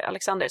heter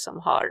Alexander som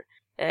har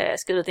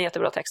skrivit en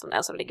jättebra text om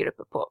den som ligger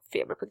uppe på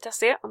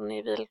feber.se om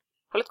ni vill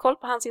ha lite koll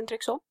på hans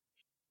intryck så.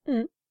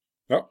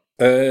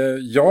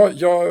 Ja,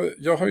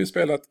 jag har ju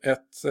spelat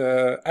ett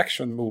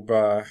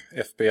action-MOBA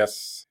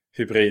FPS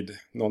hybrid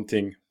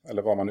någonting,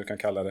 eller vad man nu kan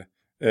kalla det.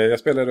 Jag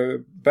spelade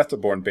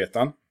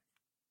Battleborn-betan.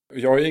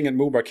 Jag är ingen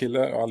MOBA-kille,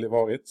 har aldrig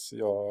varit.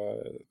 Jag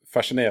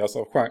fascineras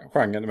av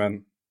genren,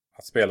 men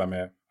att spela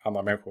med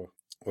andra människor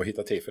och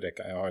hitta tid för det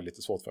kan jag ha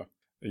lite svårt för.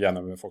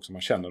 Gärna med folk som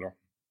man känner då.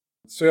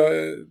 Så jag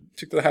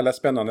tyckte det här lät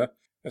spännande.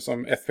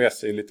 Eftersom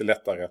FPS är lite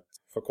lättare att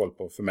få koll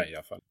på för mig i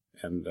alla fall.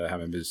 Än det här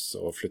med mus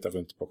och flytta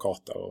runt på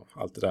karta och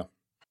allt det där.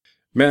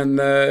 Men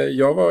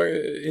jag var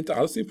inte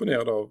alls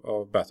imponerad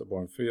av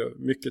Battleborn. För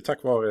mycket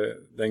tack vare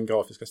den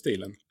grafiska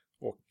stilen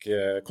och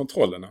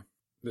kontrollerna.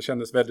 Det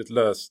kändes väldigt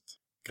löst.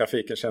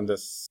 Grafiken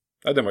kändes...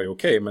 Ja, den var ju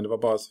okej, men det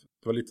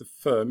var lite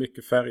för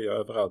mycket färger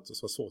överallt. Och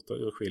så var det svårt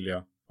att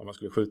urskilja vad man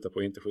skulle skjuta på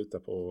och inte skjuta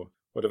på.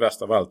 Och det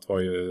värsta av allt var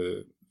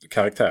ju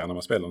karaktärerna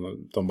man spelade.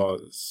 De bara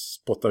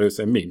spottar ut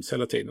sig memes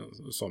hela tiden.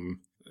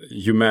 Som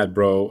You Mad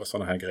Bro och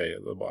sådana här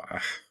grejer. Och bara,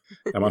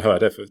 när man hör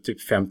det för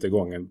typ 50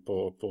 gången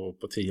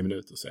på 10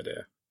 minuter så är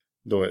det...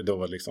 Då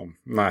var det liksom...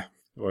 Nej,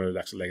 då var det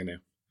dags att lägga ner.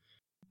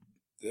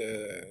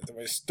 det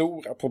var ju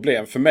stora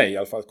problem för mig i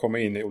alla fall att komma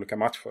in i olika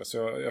matcher. Så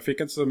jag fick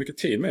inte så mycket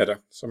tid med det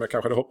som jag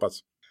kanske hade hoppats.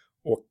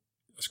 Och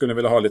jag skulle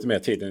vilja ha lite mer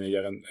tid än att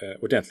göra en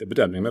ordentlig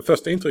bedömning. Men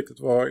första intrycket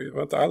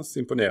var inte alls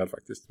imponerad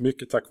faktiskt.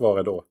 Mycket tack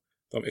vare då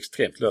de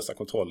extremt lösa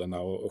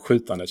kontrollerna och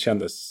skjutandet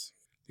kändes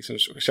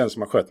som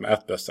man sköt med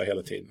ärtbössa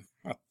hela tiden.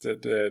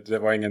 Att det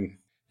var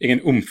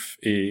ingen umf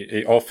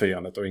i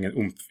avfyrandet och ingen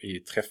umf i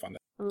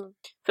träffandet. Mm.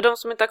 För de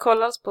som inte har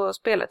kollat på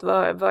spelet,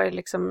 vad är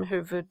liksom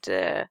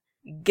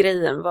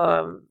huvudgrejen?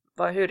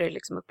 Hur är det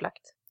liksom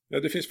upplagt? Ja,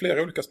 det finns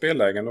flera olika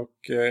spellägen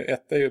och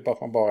ett är ju bara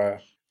att man bara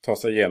tar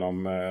sig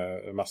igenom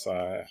massa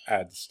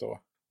ads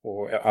då.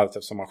 Och allt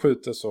eftersom man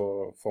skjuter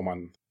så får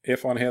man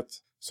erfarenhet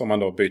som man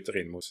då byter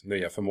in mot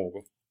nya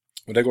förmågor.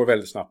 Och det går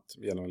väldigt snabbt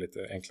genom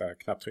lite enkla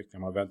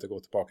knapptryckningar. Man behöver inte gå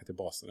tillbaka till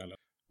basen eller.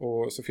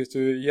 Och så finns det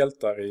ju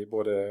hjältar i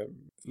både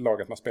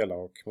laget man spelar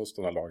och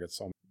motståndarlaget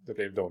som det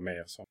blir då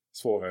mer som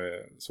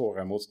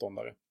svårare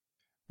motståndare.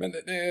 Men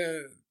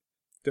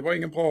det var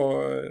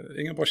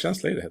ingen bra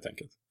känsla i det helt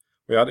enkelt.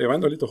 Och jag var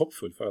ändå lite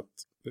hoppfull för att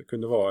det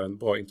kunde vara en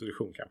bra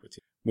introduktion kanske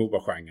till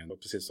MOBA-genren.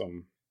 Och precis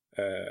som,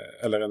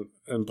 eller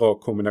en bra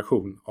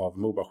kombination av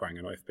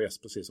MOBA-genren och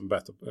FPS, precis som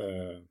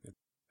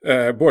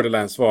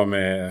Borderlands var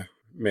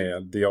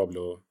med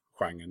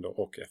Diablo-genren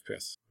och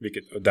FPS.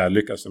 Och där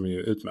lyckas de ju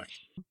utmärkt.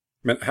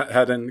 Men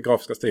här den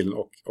grafiska stilen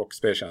och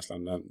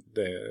spelkänslan,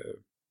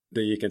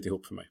 det gick inte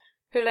ihop för mig.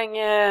 Hur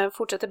länge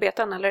fortsätter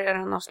betan eller är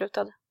den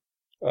avslutad?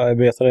 Ja,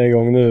 betan är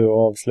igång nu och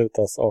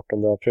avslutas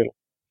 18 april.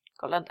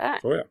 Kolla där.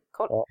 Så ja.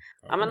 Kolla.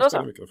 Ja, men då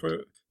så.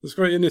 Det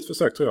ska vara ett nytt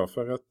försök tror jag,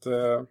 för att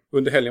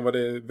under helgen var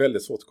det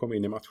väldigt svårt att komma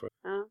in i matcher.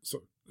 Ja. Så,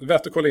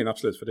 värt att kolla in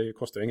absolut, för det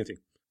kostar ingenting.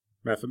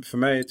 Men för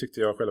mig tyckte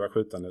jag själva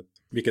skjutandet,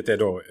 vilket är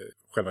då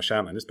själva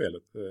kärnan i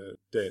spelet,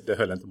 det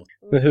höll inte mot.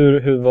 Men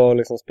hur var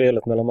liksom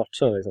spelet mellan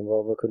matcherna? Liksom?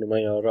 Vad kunde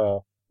man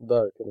göra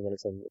där? Kunde man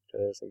liksom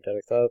sin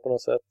karaktär på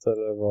något sätt?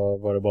 Eller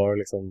var det bara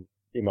liksom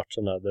i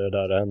matcherna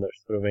där det händer?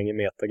 Så det var ingen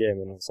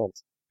metagame eller något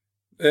sånt?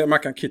 Man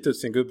kan kitta ut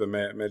sin gubbe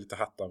med lite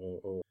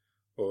hattar och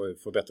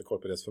få bättre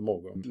koll på dess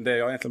förmågor. Det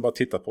jag egentligen bara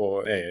tittar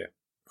på är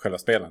själva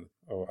spelandet.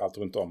 Och allt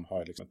runt om har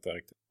jag liksom inte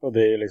riktigt. Och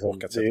det är liksom,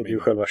 det är ju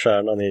själva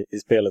kärnan i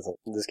spelet.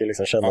 Det ska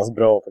liksom kännas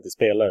bra för att det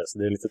spelare. Så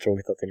det är lite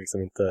tråkigt att det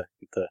liksom inte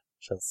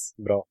känns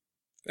bra.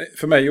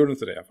 För mig gjorde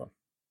inte det i alla fall.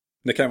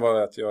 Det kan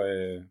vara att jag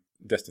är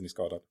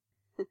Destiny-skadad.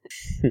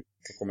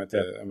 Och om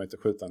jag inte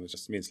skjuter den, det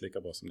känns minst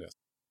lika bra som det.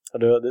 Ja,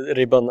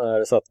 ribban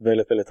är satt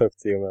väldigt, väldigt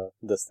högt i och med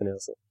Destiny.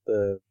 Alltså.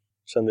 Det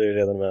kände jag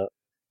redan med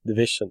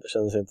Division. Det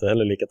kändes inte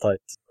heller lika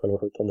tajt, själva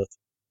skjutandet.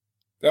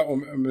 Ja, och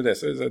med det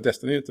så är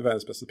Destiny inte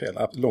världens bästa spel.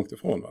 Långt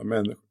ifrån. Va?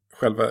 Men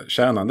själva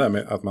kärnan där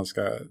med att man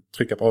ska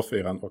trycka på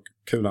A4 och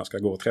kulan ska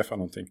gå och träffa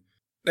någonting.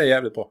 Det är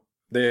jävligt bra.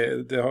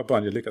 Det har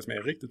Bungie lyckats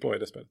med riktigt bra i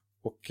det spelet.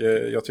 Och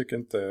jag tycker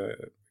inte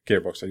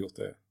Gearbox har gjort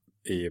det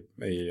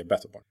i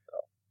Battleborn.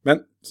 Ja.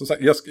 Men som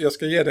sagt, jag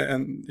ska ge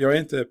det jag är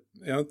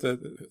inte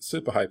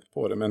superhype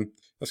på det, men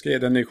jag ska ge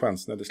det en ny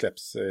chans när det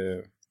släpps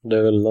det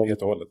är väl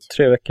helt och hållet.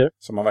 3 veckor.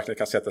 Så man verkligen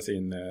kan sätta sig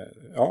in,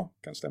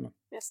 kan stämma.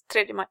 Yes,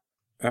 3 maj.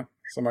 Ja,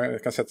 så man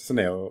kan sätta sig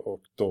ner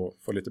och då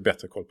få lite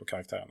bättre koll på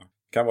karaktärerna.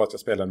 Det kan vara att jag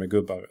spelade med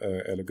gubbar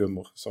eller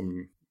gummor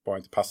som bara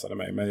inte passade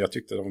mig. Men jag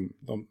tyckte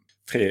de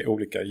 3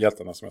 olika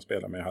hjältarna som jag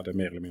spelade med hade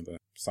mer eller mindre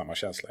samma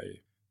känsla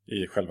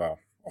i själva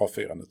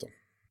avfyrandet. Då.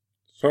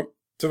 Så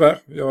tyvärr,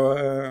 jag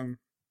är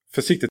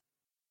försiktigt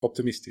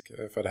optimistisk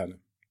för det här nu.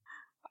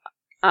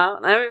 Ja,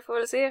 nej, vi får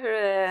väl se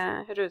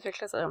hur det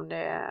utvecklar sig.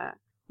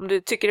 Om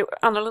du tycker det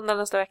är annorlunda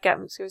nästa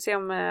vecka. Ska vi se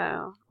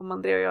om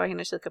André och jag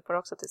hinner kika på det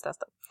också tills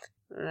nästa.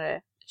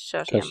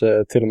 Kanske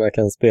igen. Till och med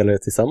kan spela det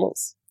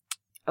tillsammans.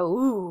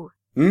 Oh.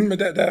 Men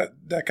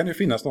där kan ju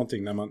finnas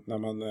någonting när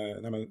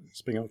man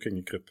springer omkring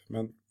i grupp.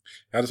 Men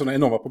jag hade sådana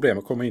enorma problem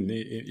att komma in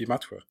i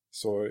matcher.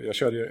 Så jag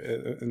körde ju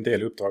en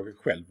del uppdrag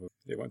själv och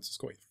det var inte så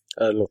skoj.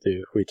 Det låter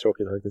ju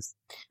skittråkigt faktiskt.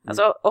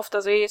 Alltså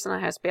ofta så är ju sådana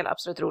här spel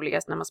absolut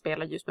roligast när man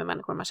spelar just med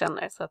människor man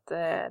känner. Så att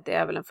det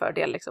är väl en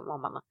fördel liksom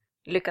om man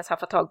lyckas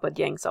haffa tag på ett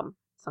gäng som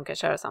kan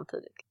köra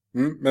samtidigt.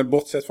 Men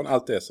bortsett från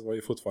allt det så var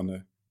ju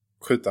fortfarande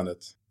skjutandet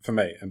för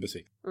mig en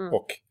besvikelse.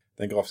 Och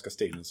den grafiska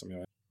stilen som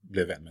jag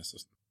blev vän med. Så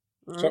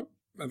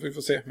men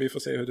vi får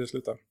se hur det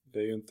slutar. Det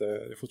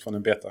är fortfarande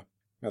en beta.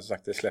 Men som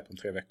sagt, det är släpp om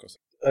 3 veckor. Så.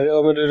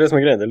 Ja, men det är det som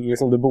är grejen. Det är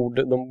liksom,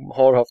 de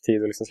har haft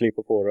tid att liksom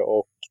slipa på det.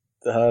 Och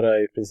det här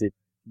är i princip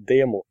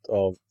demot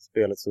av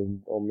spelet. Så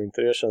om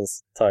inte det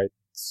känns tight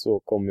så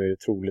kommer ju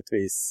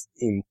troligtvis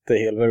inte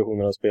hela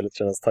versionen av spelet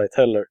kännas tight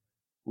heller.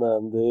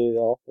 Men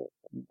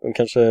de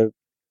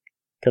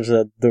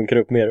kanske dunkar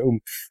upp mer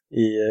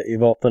i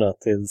vapnen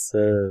tills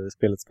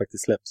spelet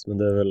faktiskt släpps. Men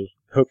det är väl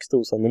högst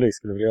osannolikt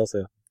skulle jag vilja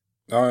säga.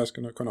 Ja, jag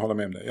skulle kunna hålla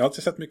med om det. Jag har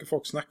inte sett mycket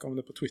folk snacka om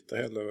det på Twitter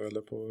heller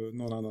eller på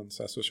någon annan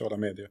så här sociala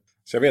medier.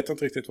 Så jag vet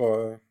inte riktigt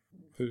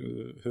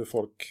hur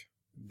folk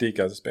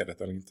diggar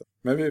spelet eller inte.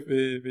 Men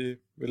vi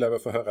lär väl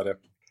få höra det.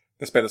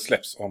 Det spelet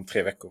släpps om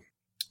 3 veckor.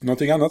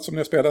 Någonting annat som ni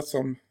har spelat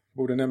som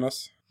borde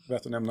nämnas?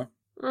 Värt att nämna?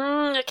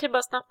 Jag kan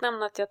bara snabbt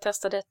nämna att jag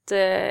testade ett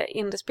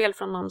indiespel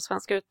från de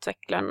svenska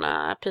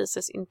utvecklarna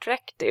Pieces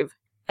Interactive.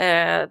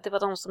 Det var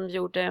de som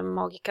gjorde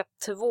Magica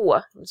 2.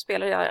 Nu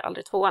spelade jag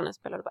aldrig 2:an, jag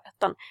spelade bara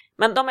 1:an.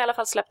 Men de har i alla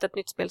fall släppt ett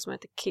nytt spel som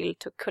heter Kill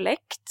to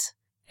Collect.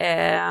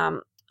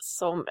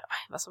 Som,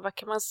 alltså, vad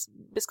kan man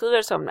beskriva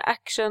det som?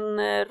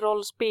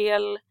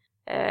 Action-rollspel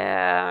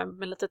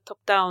med lite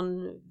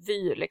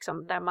top-down-vy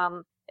liksom, där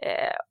man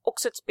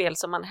också ett spel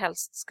som man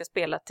helst ska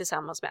spela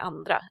tillsammans med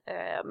andra,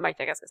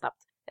 märkte jag ganska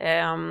snabbt.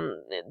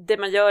 Det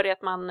man gör är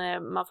att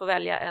man får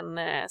välja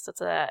så att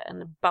säga,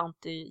 en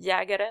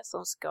bounty-jägare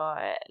som ska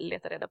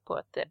leta reda på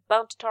ett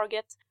bounty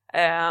target.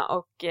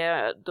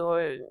 Då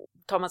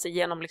tar man sig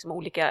igenom liksom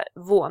olika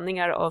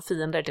våningar av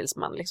fiender tills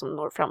man liksom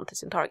når fram till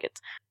sin target.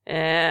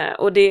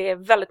 Och det är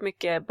väldigt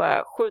mycket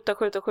bara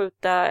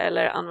skjuta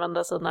eller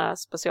använda sina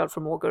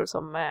specialförmågor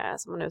som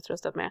man är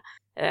utrustad med.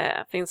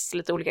 Finns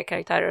lite olika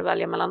karaktärer att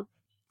välja mellan.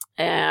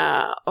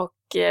 Och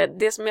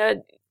det som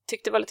jag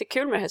tyckte var lite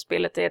kul med det här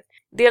spelet är att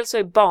dels så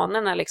är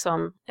banorna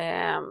liksom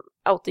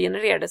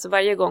autogenererade, så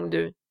varje gång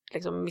du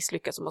liksom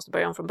misslyckas och måste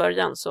börja om från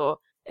början så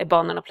är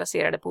banorna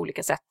placerade på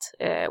olika sätt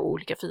och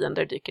olika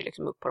fiender dyker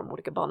liksom upp på de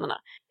olika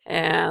banorna.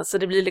 Så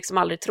det blir liksom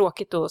aldrig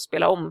tråkigt att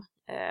spela om,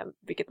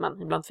 vilket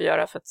man ibland får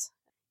göra för att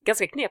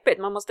ganska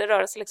knepigt. Man måste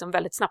röra sig liksom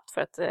väldigt snabbt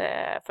för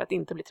att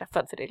inte bli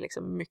träffad, för det är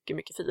liksom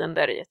mycket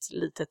fiender i ett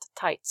litet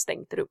tight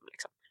stängt rum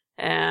liksom.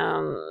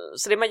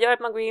 Så det man gör är att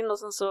man går in och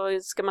sen så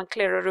ska man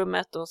cleara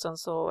rummet och sen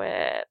så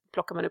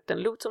plockar man upp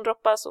den loot som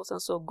droppas och sen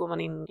så går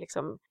man in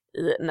liksom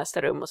i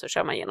nästa rum och så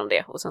kör man igenom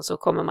det och sen så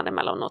kommer man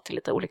emellanåt till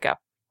lite olika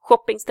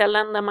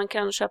shoppingställen där man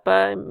kan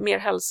köpa mer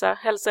hälsa.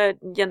 Hälsa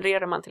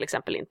genererar man till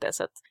exempel inte,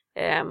 så att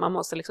man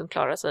måste liksom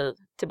klara sig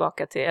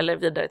tillbaka till eller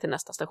vidare till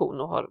nästa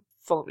station och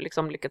får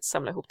liksom lyckats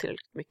samla ihop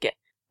tillräckligt mycket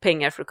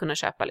pengar för att kunna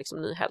köpa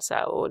liksom ny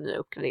hälsa och nya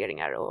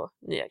uppgraderingar och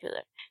nya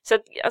grejer. Så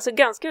att, alltså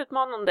ganska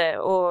utmanande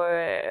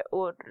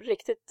och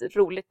riktigt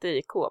roligt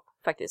i co-op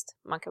faktiskt.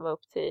 Man kan vara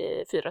upp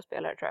till 4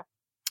 spelare tror jag.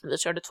 Vi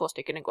körde 2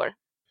 stycken igår.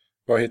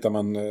 Vad hittar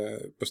man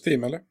på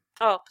Steam eller?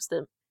 Ja, på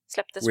Steam.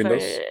 Släpptes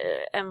Windows, för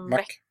en Mac.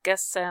 vecka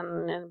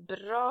sedan. En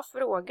bra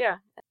fråga.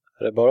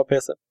 Är det bara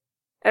PC?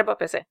 Är det bara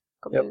PC?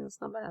 Kommer in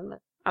snabbare än mig.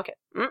 Okej.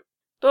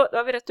 Då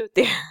har vi rätt ut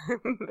det.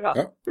 Bra.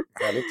 Ja,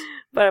 härligt.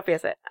 Bara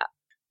PC. Ja.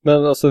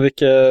 Men alltså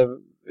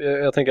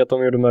jag tänker att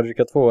de gjorde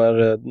Magica 2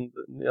 jag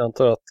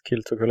antar att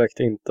Kill to Collect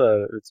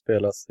inte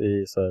utspelas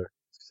i så här,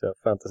 ska säga,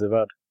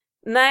 fantasyvärld.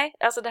 Nej,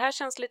 alltså det här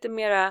känns lite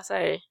mera så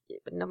här,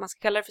 när man ska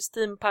kalla det för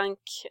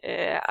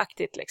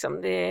steampunk-aktigt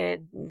liksom. Det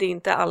är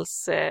inte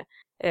alls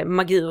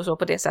magi och så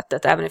på det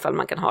sättet, även ifall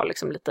man kan ha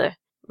liksom lite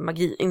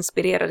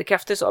magi-inspirerade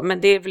krafter så.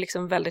 Men det är väl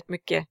liksom väldigt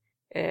mycket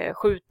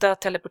skjuta,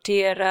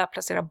 teleportera,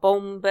 placera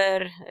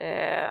bomber,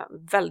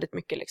 väldigt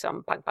mycket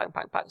liksom pang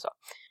så.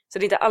 Så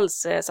det är inte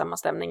alls samma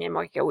stämning i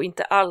Magica och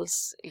inte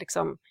alls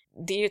liksom,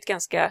 det är ju ett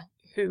ganska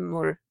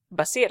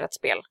humorbaserat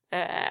spel,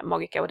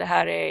 Magica, och det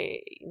här är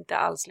inte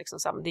alls liksom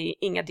samma, det är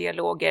inga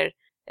dialoger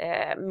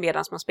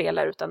medan man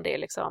spelar, utan det är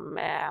liksom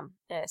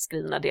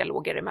skrivna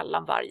dialoger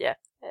emellan varje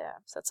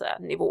så att säga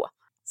nivå.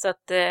 Så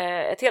att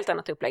ett helt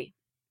annat upplägg.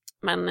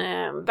 Men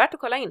värt att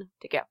kolla in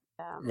tycker jag.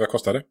 Vad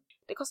kostar det?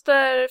 Det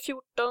kostar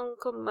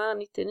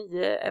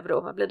 14,99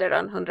 euro. Vad blir det då?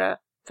 150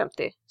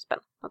 spänn.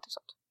 Något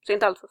sånt. Så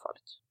inte allt för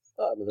farligt.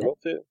 Ja, men det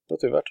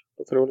låter ju värt.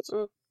 Det låter roligt.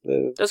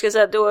 Då ska jag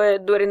säga, då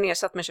är det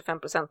nedsatt med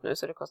 25% nu,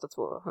 så det kostar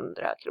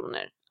 200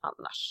 kronor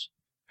annars.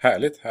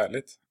 Härligt.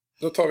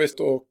 Då tar vi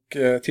och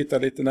tittar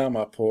lite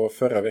närmare på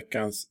förra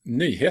veckans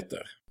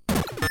nyheter.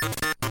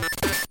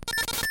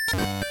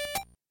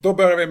 Då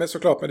börjar vi med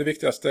såklart med det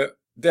viktigaste.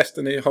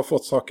 Destiny har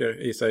fått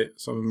saker i sig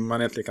som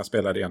man äntligen kan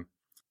spela det igen.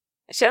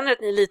 Jag känner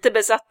att ni är lite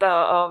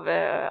besatta av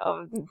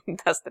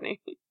Destiny.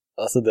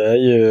 Alltså det är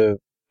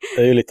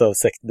ju lite av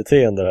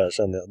sektbeteende det här,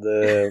 känner jag.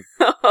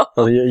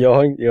 Alltså,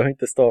 jag har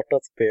inte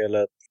startat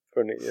spelet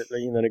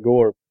innan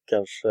igår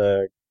kanske.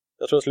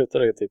 Jag tror jag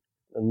slutade typ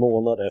en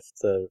månad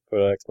efter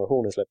förra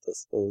expansionen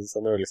släpptes. Och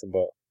sen är det liksom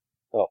bara,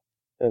 jag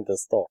har inte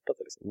ens startat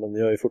det liksom. Men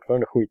jag är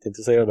fortfarande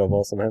skitintresserad av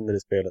vad som händer i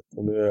spelet.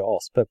 Och nu är jag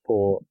aspepp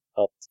på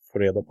att få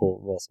reda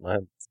på vad som har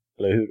hänt.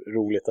 Eller hur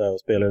roligt det är att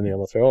spela det nya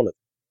materialet.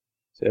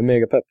 Så jag är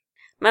mega pepp.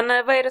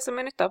 Men vad är det som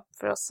är nytt då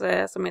för oss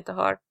som inte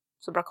har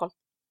så bra koll?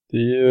 Det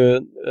är ju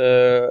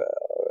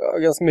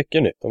ganska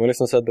mycket nytt. De har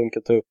liksom så här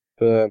dunkat upp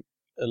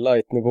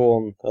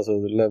light-nivån, alltså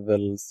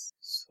levels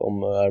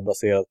som är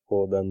baserat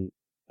på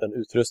den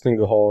utrustning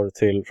du har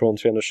från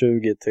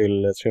 320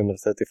 till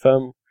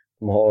 335.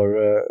 De har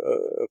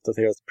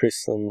uppdaterat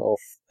Prison of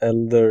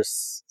Elders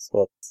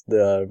så att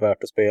det är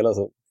värt att spela.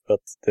 Så för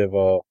att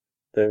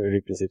det är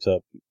i princip så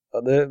här,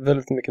 ja, det är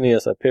väldigt mycket nya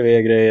så här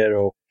PvE-grejer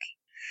och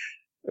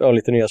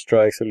lite nya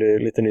strikes och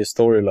lite ny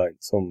storyline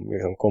som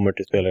liksom kommer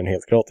till spelaren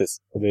helt gratis.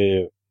 Och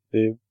det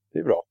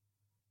är bra.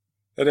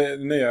 Ja,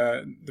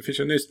 det finns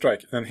ju en ny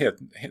strike,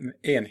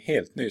 en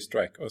helt ny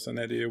strike, och sen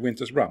är det ju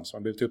Winter's Run som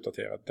har blivit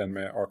uppdaterad, den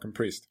med Arkham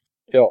Priest.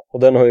 Ja, och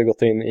den har ju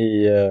gått in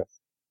i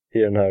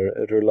den här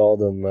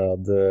rulladen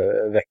med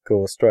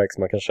vecko-strikes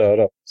man kan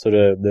köra. Så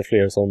det är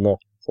fler sådana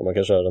som man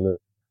kan köra nu.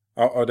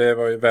 Ja, och det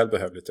var ju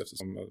välbehövligt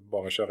eftersom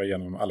bara köra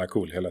igenom alla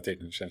cool hela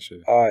tiden känns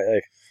ju...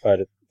 Nej, det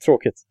är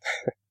tråkigt.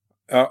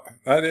 Ja,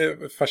 det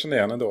är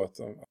fascinerande då att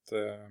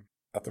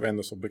det var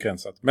ändå så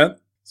begränsat. Men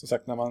som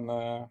sagt, när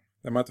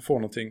man inte får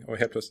någonting och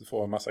helt plötsligt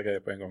får en massa grejer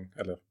på en gång,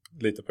 eller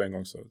lite på en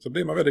gång, så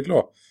blir man väldigt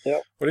glad.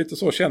 Ja. Och lite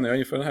så känner jag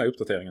inför den här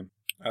uppdateringen.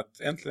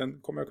 Att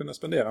äntligen kommer jag kunna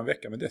spendera en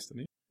vecka med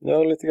Destiny.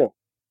 Ja, lite grann.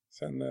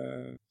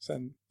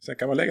 Sen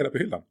kan man lägga det på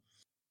hyllan.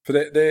 För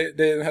det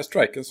är den här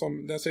striken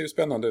den ser ju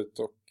spännande ut.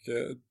 Och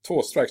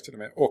 2 strikes till och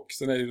med. Och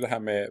sen är det ju det här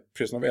med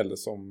Prison of Elders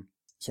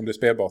som blir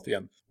spelbart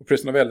igen. Och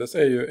Prison of Elders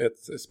är ju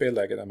ett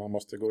spelläge där man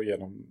måste gå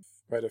igenom,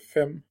 vad är det,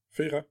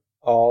 4?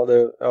 Ja,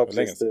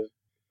 precis.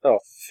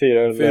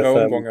 4 eller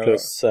 5 omgångar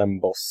plus en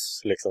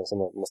boss liksom som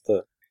man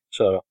måste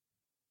köra.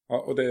 Ja,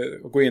 och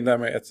att gå in där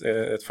med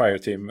ett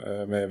fireteam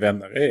med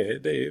vänner,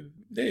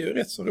 det är ju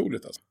rätt så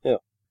roligt alltså. Ja.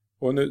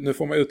 Och nu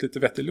får man ut lite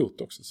vettig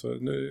loot också, så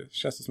nu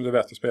känns det som det är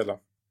värt att spela.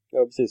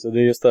 Ja, precis. Och det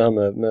är just det här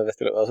med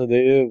vettig loot. Alltså det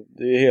är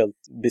ju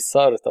helt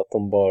bizarrt att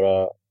de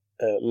bara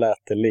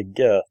lät det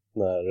ligga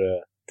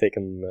när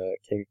Taken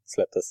King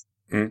släpptes.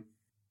 Mm.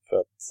 För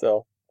att,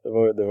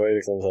 det var ju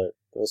liksom så här,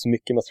 det var så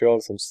mycket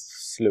material som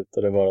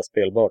slutade vara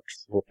spelbart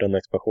så fort den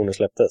expansionen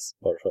släpptes,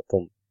 bara för att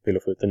de ville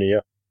få ut det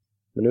nya.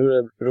 Men nu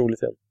är det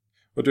roligt igen.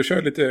 Och du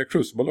kör lite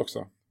Crucible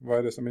också. Vad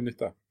är det som är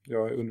nytta?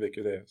 Jag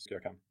undviker det så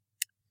jag kan.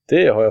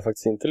 Det har jag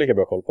faktiskt inte lika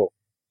bra koll på. Om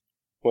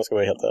jag ska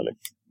vara helt ärlig.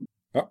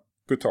 Ja,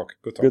 good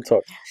talk. Good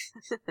talk.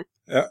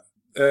 Ja,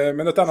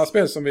 men ett annat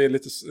spel som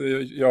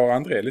jag och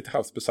André är lite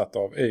halvt besatt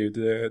av är ju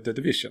The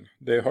Division.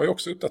 Det har ju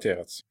också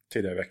uppdaterats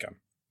tidigare i veckan.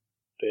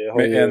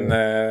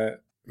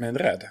 Med en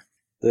räd.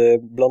 Det är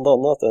bland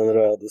annat en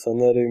räd.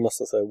 Sen är det ju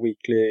massa så här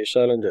weekly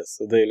challenges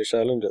och daily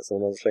challenges som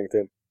man har slängt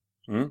in.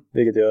 Mm.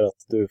 Vilket gör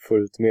att du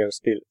får ut mer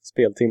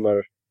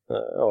speltimmar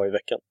i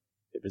veckan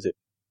i princip.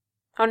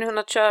 Har ni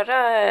hunnit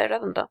köra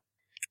räden då?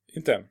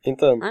 Inte än.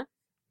 Inte än. Nej.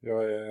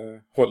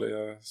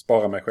 Jag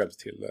sparar mig själv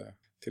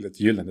till ett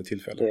gyllene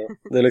tillfälle. Ja.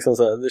 Det är liksom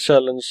så här,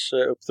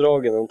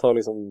 challenge-uppdragen, de tar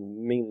liksom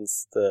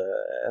minst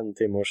 1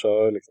 timme att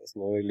köra liksom. Så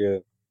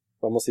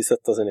man måste ju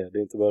sätta sig ner. Det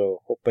är inte bara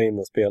att hoppa in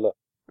och spela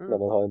när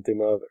man har 1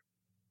 timme över.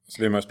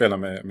 Så vill man spela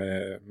med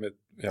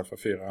i alla fall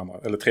 4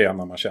 andra, eller 3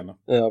 andra man känner.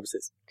 Ja,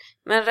 precis.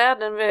 Men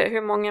räden,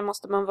 hur många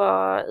måste man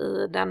vara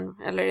i den?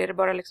 Eller är det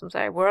bara liksom så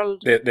här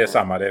world? Det är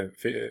samma, det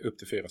är upp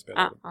till 4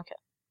 spelare. Okay.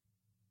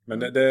 Men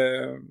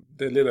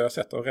det lilla jag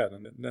sett av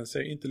räden, den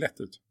ser inte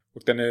lätt ut.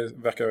 Och den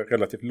verkar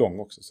relativt lång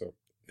också, så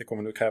det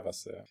kommer nu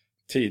krävas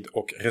tid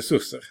och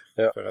resurser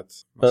för att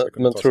man ska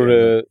kunna men ta tror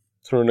sig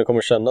du det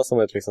kommer kännas som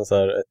ett liksom så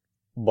här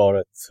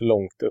bara ett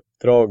långt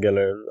uppdrag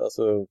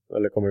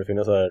eller kommer det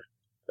finnas så här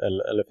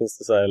eller finns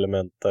det så här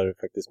element där du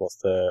faktiskt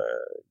måste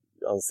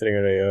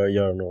anstränga dig och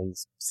göra någon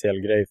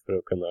speciell grej för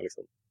att kunna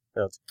liksom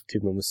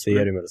typ någon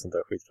museum eller sånt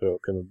där skit för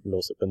att kunna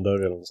låsa upp en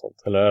dörr eller något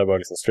sånt? Eller är det bara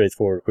liksom straight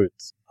forward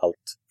skjut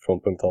allt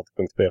från punkt A till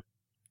punkt B?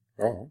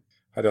 Ja,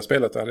 hade jag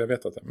spelat det hade jag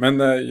vetat det. Men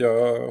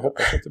jag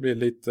hoppas att det blir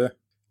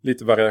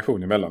lite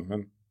variation emellan.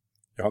 Men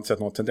jag har inte sett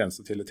några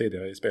tendenser till det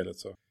tidigare i spelet.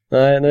 Så.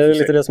 Nej, det är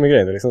lite det som är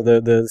grejen. Liksom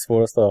det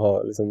svåraste att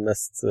ha liksom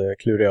mest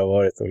kluriga har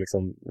varit att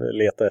liksom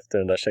leta efter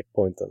den där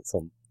checkpointen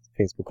som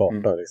finns på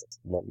kartan.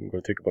 Liksom. Man går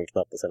och trycker på en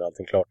knapp och sen är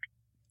allting klart.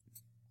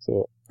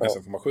 Så, ja.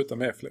 Sen får man skjuta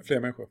med fler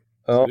människor.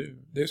 Ja. Så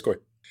det är ju skoj.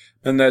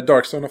 Men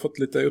Darkzone har fått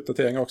lite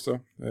uppdateringar också.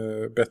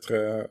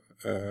 Bättre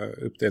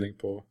uppdelning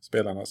på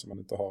spelarna så man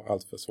inte har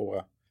allt för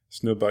svåra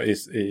snubbar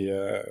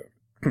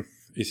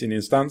i sin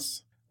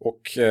instans.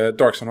 Och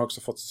Darkzone har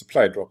också fått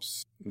supply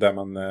drops där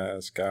man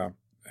ska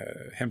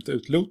hämta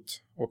ut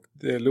loot. Och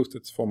det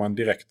lootet får man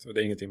direkt och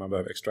det är ingenting man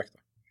behöver extrakta.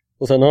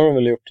 Och sen har de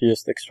väl gjort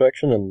just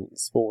extractionen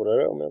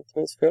svårare om jag inte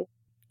minns fel.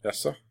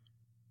 Jaså?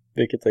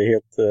 Vilket är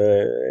helt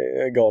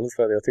galet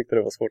för jag tyckte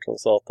det var svårt som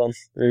satan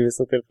vid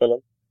vissa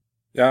tillfällen.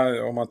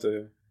 Ja, om man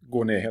inte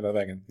går ner hela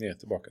vägen ner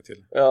tillbaka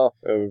till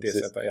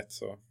DZ1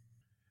 så.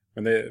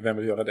 Men vem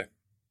vill göra det?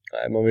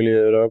 Nej, man vill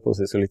ju röra på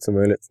sig så lite som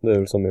möjligt. Det är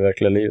väl som i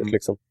verkliga livet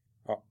liksom.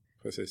 Ja,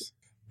 precis.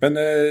 Men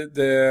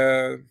det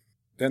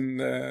är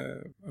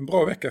en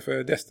bra vecka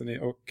för Destiny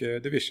och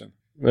Division.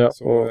 Ja,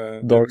 så,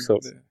 och Dark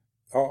Souls.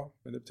 Ja,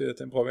 men det betyder att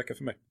det är en bra vecka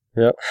för mig.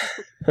 Ja.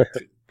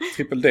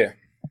 Triple D.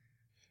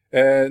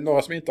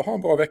 Några som inte har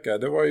en bra vecka,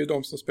 det var ju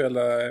de som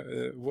spelade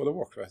World of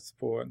Warcraft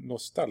på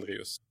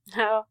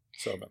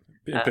Nostalrius-servern.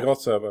 En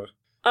piratserver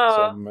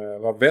som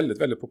var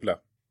väldigt, väldigt populär.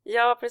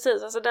 Ja,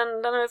 precis. Alltså den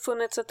har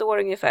funnits ett år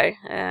ungefär.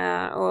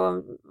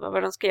 Och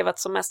vad de skrev att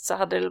som mest så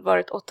hade det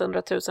varit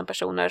 800 000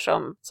 personer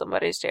som var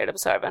registrerade på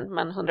servern.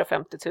 Men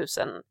 150 000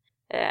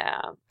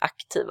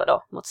 aktiva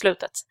då mot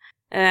slutet.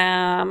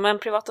 Men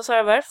privata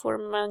server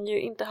får man ju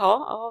inte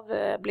ha av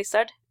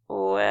Blizzard.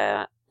 Och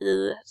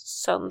i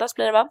söndags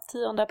blir det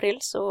 10 april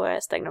så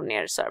stängde de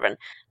ner servern.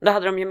 Då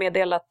hade de ju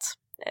meddelat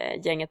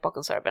gänget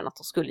bakom servern att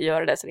de skulle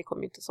göra det, så det kom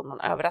ju inte som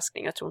någon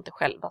överraskning. Jag tror inte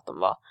själv att de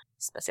var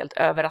speciellt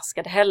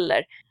överraskade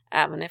heller.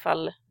 Även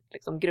ifall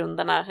liksom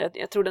grundarna,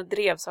 jag tror den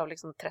drevs av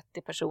liksom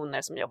 30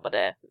 personer som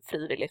jobbade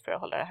frivilligt för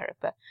att hålla det här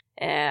uppe.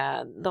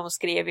 De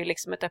skrev ju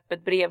liksom ett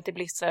öppet brev till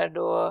Blizzard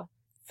och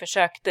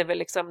försökte väl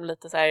liksom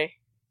lite så här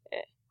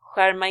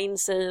skärma in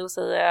sig och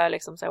säga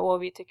liksom så här, åh,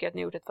 vi tycker att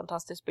ni gjort ett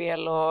fantastiskt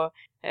spel och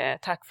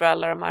tack för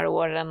alla de här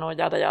åren och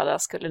jada,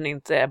 skulle ni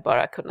inte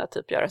bara kunna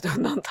typ göra ett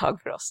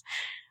undantag för oss?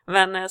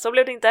 Men så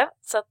blev det inte,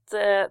 så att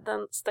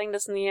den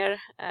stängdes ner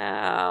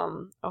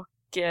och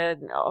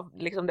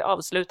liksom det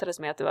avslutades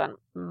med att det var en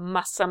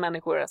massa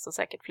människor, alltså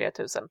säkert flera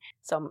tusen,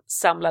 som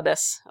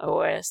samlades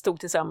och stod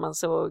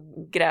tillsammans och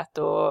grät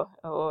och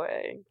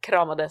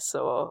kramades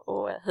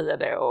och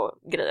hejade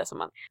och grejer som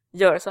man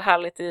gör så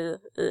härligt i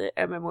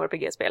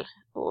MMORPG-spel.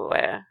 Och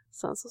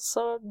sen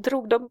så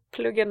drog de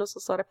pluggen och så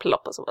sa det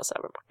plopp och så var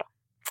servern borta.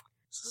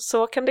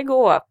 Så kan det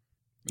gå.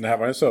 Det här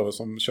var en server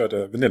som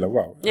körde Vanilla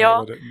WoW.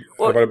 Ja.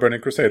 Var det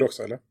Burning Crusade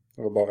också, eller?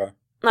 Det var bara...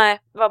 Nej,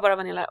 det var bara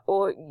Vanilla.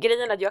 Och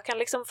grejen är att jag kan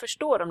liksom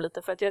förstå dem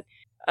lite. För att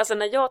alltså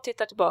när jag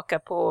tittar tillbaka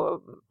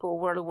på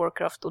World of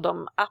Warcraft och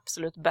de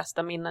absolut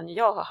bästa minnen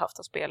jag har haft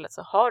av spelet,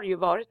 så har det ju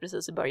varit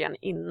precis i början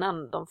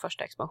innan de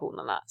första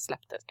expansionerna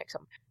släpptes.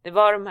 Liksom. Det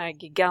var de här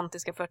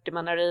gigantiska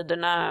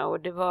 40-manna-raiderna och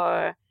det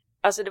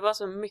var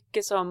så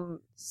mycket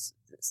som...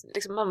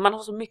 Liksom, man har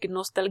så mycket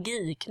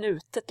nostalgi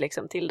knutet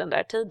liksom, till den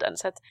där tiden.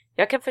 Så att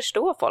jag kan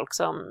förstå folk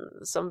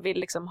som vill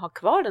liksom, ha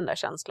kvar den där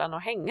känslan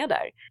och hänga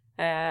där.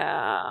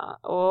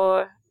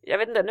 Och jag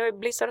vet inte, nu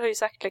Blizzard har ju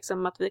sagt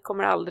liksom, att vi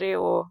kommer aldrig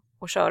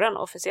att köra en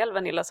officiell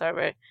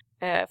Vanilla-server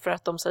för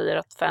att de säger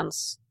att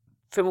fans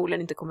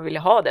förmodligen inte kommer vilja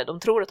ha det. De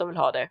tror att de vill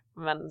ha det,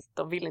 men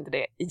de vill inte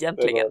det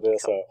egentligen. Det är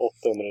så här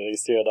 800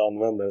 registrerade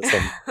användare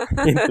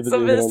som inte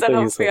som visar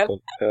någon fel.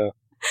 Ja.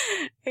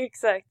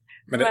 Exakt.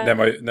 Men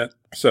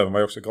servern var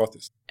ju också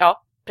gratis.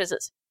 Ja,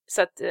 precis.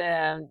 Så att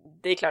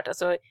det är klart,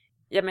 alltså,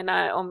 jag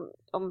menar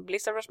om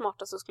Blizzard var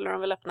smarta så skulle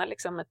de väl öppna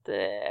liksom ett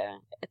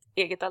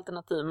eget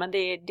alternativ. Men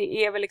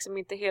det är väl liksom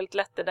inte helt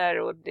lätt det där,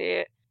 och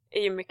det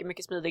är ju mycket,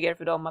 mycket smidigare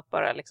för dem att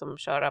bara liksom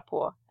köra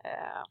på,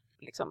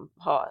 liksom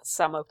ha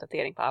samma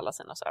uppdatering på alla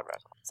sina servrar.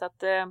 Så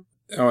att...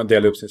 Ja,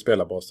 dela upp sin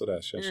spelarbas och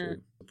där känns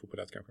ju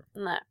populärt kanske.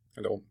 Nej.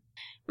 Eller om.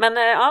 Men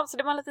ja, så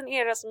det var en liten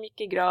era som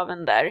gick i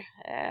graven där.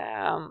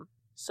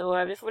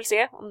 Så vi får väl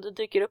se om det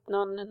dyker upp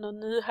någon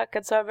ny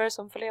hackad server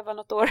som får leva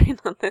något år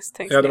innan det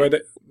stängs. Ja,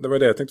 det var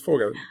det jag tänkte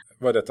fråga.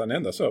 Var detta den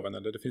enda servern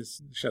eller det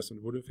känns som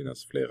det borde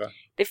finnas flera?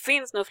 Det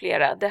finns nog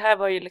flera. Det här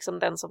var ju liksom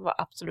den som var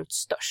absolut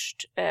störst.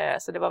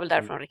 Så det var väl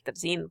därför de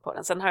riktades in på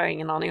den. Sen har jag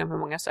ingen aning om hur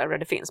många server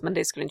det finns, men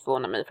det skulle inte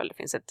förvåna mig ifall det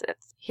finns ett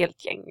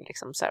helt gäng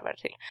liksom server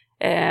till.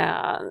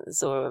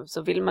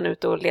 Så vill man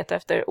ut och leta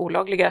efter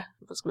olagliga,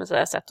 vad ska man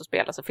säga, sätt att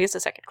spela, så finns det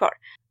säkert kvar.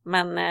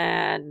 Men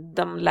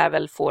de lär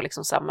väl få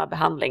liksom samma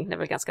behandling. Det är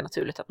väl ganska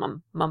naturligt att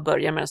man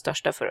börjar med den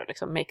största för att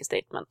liksom make a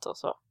statement, och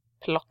så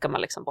plockar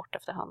man liksom bort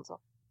efterhand. Så.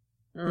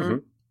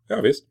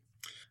 Ja, visst.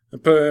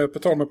 På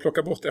tal om att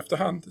plocka bort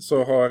efterhand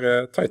så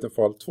har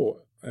Titanfall 2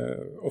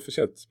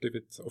 officiellt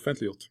blivit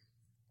offentliggjort.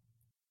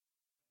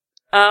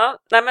 Ja,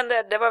 nej men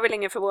det var väl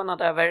ingen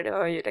förvånad över. Det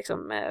har ju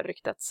liksom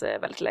ryktats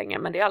väldigt länge,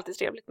 men det är alltid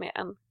trevligt med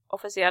en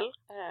officiell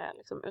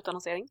liksom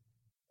utannonsering.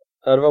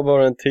 Ja, det var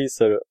bara en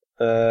teaser.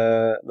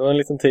 Det var en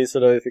liten teaser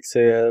där vi fick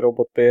se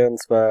robotben,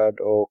 svärd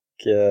och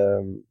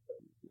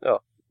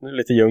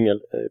lite djungel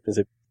i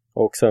princip.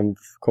 Och sen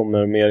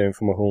kommer mer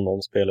information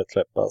om spelet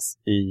släppas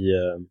i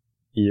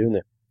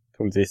juni.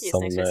 Troligtvis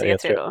som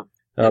E3 då.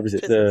 Ja,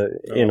 precis.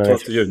 Innan 12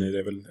 juni, det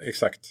är väl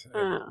exakt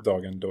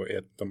dagen då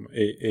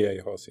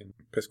EA har sin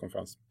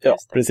presskonferens. Ja,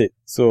 precis.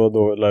 Så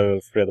då lär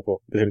jag få reda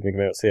på betydligt mycket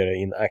mer och se det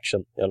in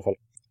action i alla fall.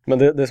 Men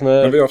det som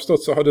är... Men vi har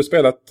förstått så har du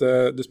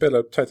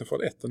spelat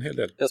Titanfall 1 en hel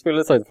del. Jag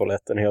spelade Titanfall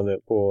 1 en hel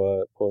del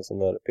på en sån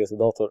där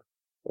PC-dator.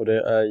 Och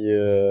det är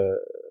ju,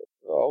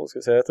 vad ska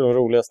jag säga, ett av de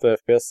roligaste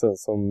FPSen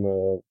som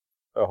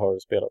jag har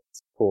spelat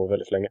på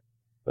väldigt länge.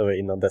 Det var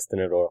innan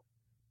Destiny då.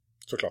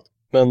 Såklart.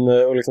 Men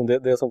och liksom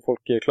det som folk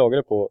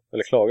klagade på,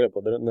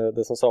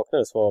 det som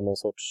saknades var någon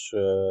sorts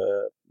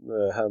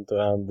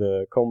hand-to-hand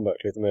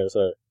combat, lite mer så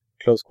här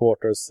close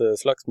quarters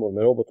slagsmål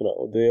med robotarna.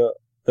 Och det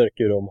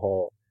verkar ju de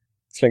ha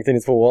slängt in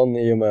i tvåan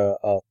i och med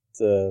att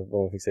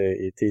vad man fick se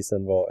i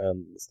teasern var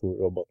en stor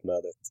robot med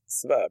ett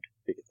svärd,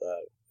 vilket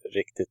är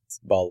riktigt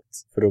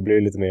ballt. För då blir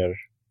det lite mer,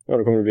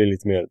 då kommer det bli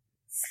lite mer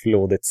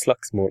flådigt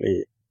slagsmål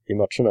i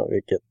matcherna,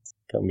 vilket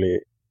kan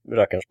bli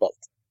rackarns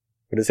ballt.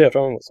 Och det ser jag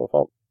fram emot som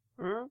fan.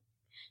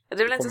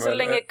 Det är väl inte så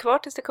länge kvar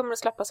tills det kommer att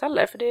släppas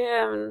heller, för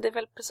det är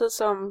väl precis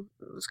som,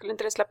 skulle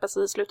inte det släppas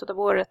i slutet av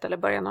året eller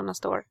början av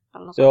nästa år?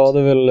 Eller något ja, sånt?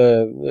 det är väl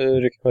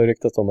har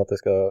ryktats om att det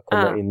ska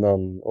komma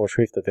innan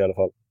årsskiftet i alla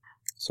fall.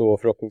 Så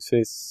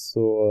förhoppningsvis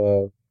så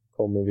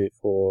kommer vi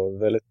få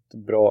väldigt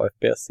bra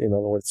FPS innan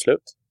årets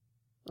slut.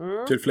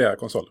 Till flera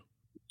konsoler.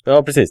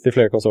 Ja, precis, till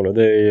flera konsoler.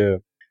 Det är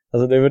ju,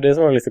 alltså det är väl det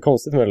som är lite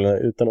konstigt med den här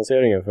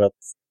utannonseringen, för att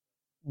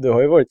det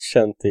har ju varit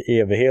känt i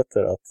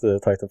evigheter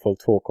att Titanfall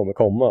 2 kommer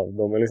komma.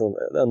 De är liksom,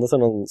 ända sedan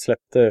de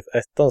släppte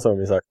ettan så har de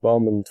ju sagt, ja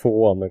men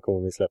tvåan den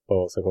kommer vi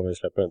släppa, och så kommer vi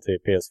släppa den till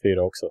PS4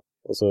 också.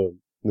 Och så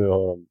nu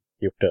har de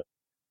gjort det.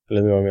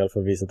 Eller nu har de i alla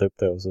fall visat upp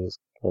det, och så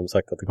har de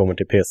sagt att det kommer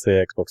till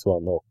PC, Xbox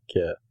One och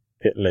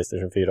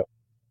PlayStation 4.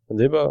 Men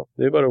det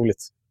är bara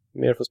roligt.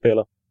 Mer för att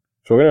spela.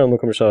 Frågan är om de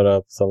kommer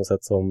köra på samma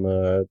sätt som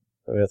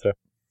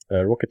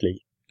Rocket League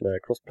med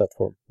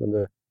cross-platform. Men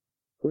det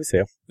får vi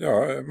se.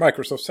 Ja,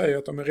 Microsoft säger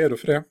att de är redo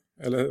för det.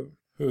 Eller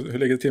hur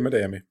ligger det till med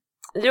det, Emmy?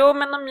 Jo,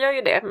 men de gör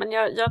ju det. Men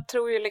jag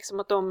tror ju liksom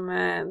att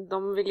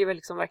de vill ju väl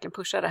liksom verkligen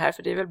pusha det här,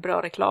 för det är väl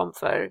bra reklam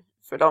för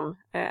dem.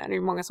 Det är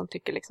ju många som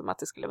tycker liksom att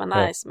det skulle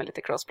vara nice med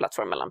lite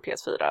cross-plattform mellan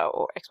PS4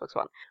 och Xbox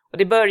One. Och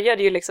det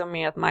började ju liksom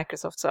med att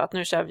Microsoft sa att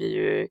nu kör vi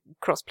ju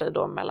crossplay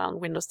då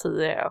mellan Windows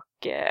 10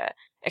 och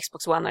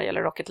Xbox One när det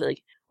gäller Rocket League.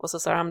 Och så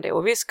sa de det.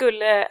 Och vi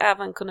skulle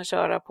även kunna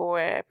köra på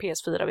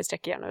PS4, vi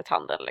sträcker gärna ut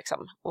handen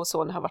liksom. Och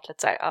Sony har varit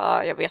lite så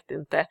här, jag vet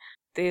inte.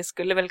 Det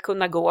skulle väl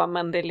kunna gå,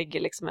 men det ligger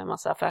liksom en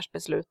massa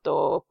affärsbeslut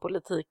och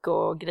politik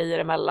och grejer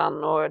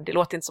emellan. Och det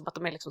låter inte som att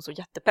de är liksom så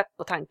jättepepp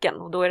på tanken.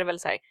 Och då är det väl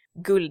så här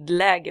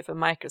guldläge för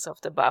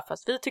Microsoft. Bara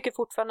fast vi tycker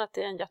fortfarande att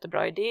det är en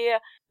jättebra idé.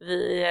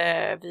 Vi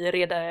är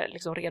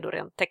redo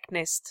rent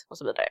tekniskt och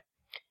så vidare.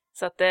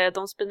 Så att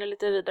de spinner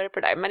lite vidare på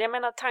det där. Men jag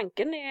menar,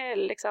 tanken är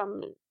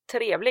liksom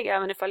trevlig,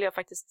 även ifall jag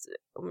faktiskt,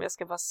 om jag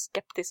ska vara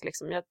skeptisk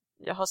liksom,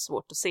 jag har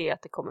svårt att se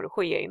att det kommer att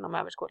ske inom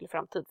överskådlig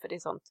framtid, för det är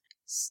ett sånt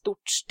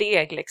stort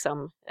steg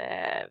liksom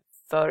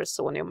för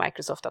Sony och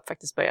Microsoft att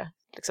faktiskt börja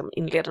liksom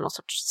inleda någon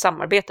sorts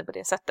samarbete på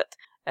det sättet.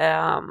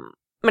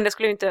 Men det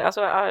skulle ju inte,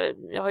 alltså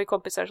jag har ju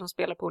kompisar som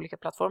spelar på olika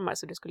plattformar,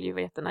 så det skulle ju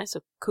vara jättenice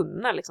att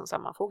kunna liksom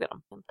sammanfoga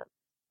dem.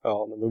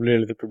 Ja, men då blir det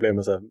lite problem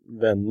med så här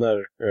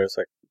vänner,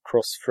 så här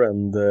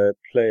cross-friend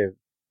play.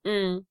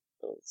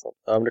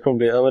 Ja, men det kommer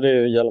bli, det är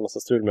ju en jävla massa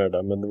strul med det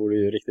där, men det vore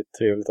ju riktigt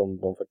trevligt om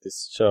de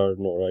faktiskt kör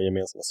några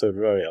gemensamma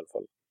servrar i alla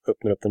fall.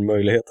 Öppnar upp den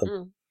möjligheten.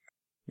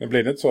 Men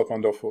blir det inte så att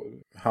man då får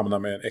hamna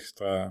med en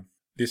extra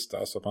lista,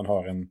 alltså att man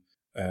har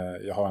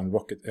jag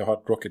har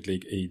ett Rocket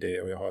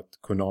League-ID och jag har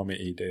ett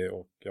Konami-ID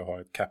och jag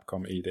har ett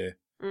Capcom-ID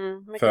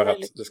för att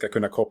det ska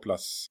kunna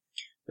kopplas.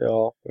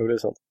 Ja, det är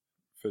sant.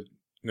 För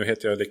nu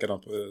heter jag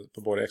likadant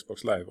på både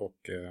Xbox Live och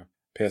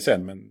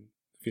PSN, men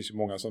det finns ju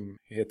många som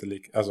heter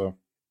alltså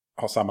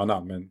har samma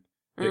namn, men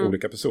är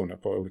olika personer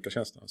på olika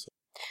tjänster. Så.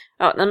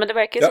 Ja, men det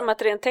verkar som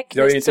att rent tekniskt...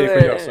 Jag är inte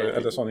ingenjör,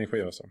 eller sån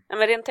ingenjör. Så. Ja,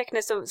 men rent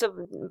tekniskt så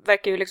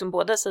verkar ju liksom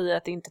båda säga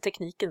att det inte är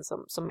tekniken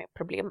som är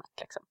problemet.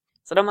 Liksom.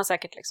 Så de har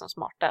säkert liksom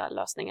smarta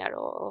lösningar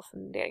och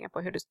funderingar på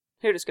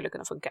hur det skulle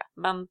kunna funka.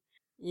 Men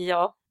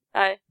ja,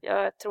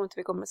 jag tror inte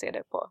vi kommer se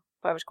det på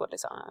överskådlig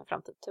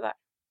framtid, tyvärr.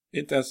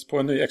 Inte ens på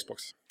en ny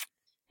Xbox?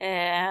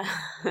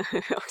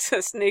 Också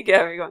en snygg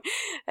övergång.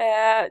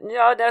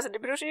 Det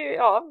beror ju,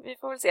 vi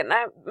får väl se.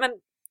 Nej, men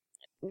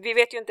vi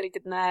vet ju inte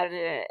riktigt när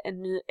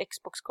en ny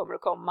Xbox kommer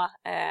att komma.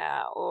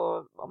 Och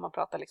om man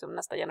pratar liksom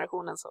nästa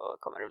generationen så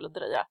kommer det väl att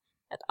dröja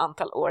ett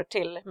antal år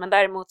till. Men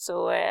däremot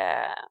så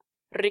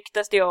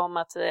ryktas det om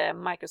att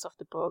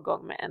Microsoft är på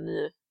gång med en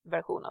ny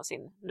version av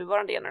sin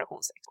nuvarande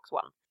generations Xbox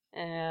One.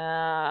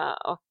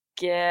 Och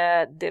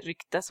det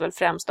ryktas väl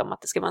främst om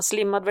att det ska vara en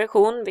slimmad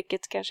version,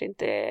 vilket kanske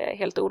inte är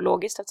helt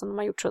ologiskt eftersom de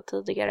har gjort så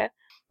tidigare.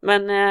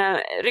 Men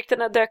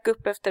ryktena dök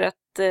upp efter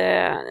att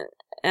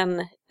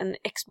en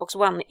Xbox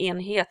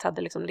One-enhet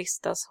hade liksom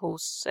listats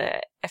hos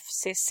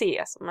FCC,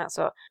 som är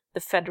alltså The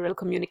Federal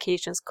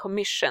Communications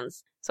Commission,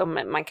 som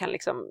man kan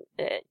liksom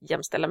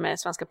jämställa med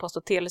Svenska Post-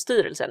 och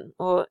Telestyrelsen.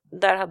 Och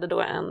där hade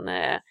då en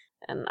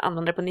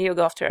användare på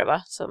NeoGAF, tror jag,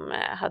 va, som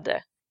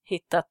hade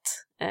hittat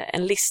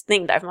en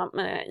listning där.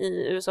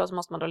 I USA så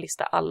måste man då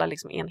lista alla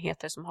liksom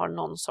enheter som har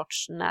någon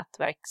sorts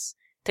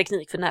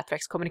teknik för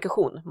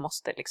nätverkskommunikation,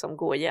 måste liksom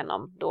gå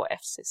igenom då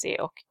FCC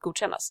och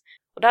godkännas.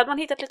 Och då hade man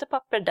hittat lite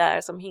papper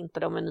där som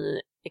hintade om en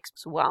ny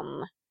Xbox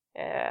One.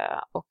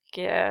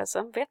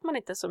 Sen vet man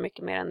inte så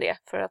mycket mer än det,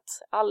 för att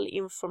all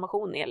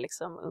information är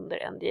liksom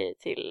under NDA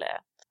till,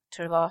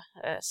 tror det var,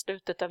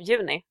 slutet av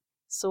juni.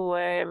 Så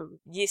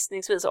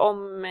gissningsvis,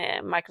 om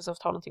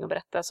Microsoft har någonting att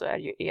berätta, så är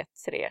det ju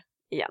E3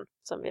 igen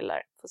som vi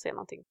lär få se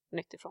någonting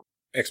nytt ifrån.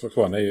 Xbox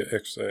One är ju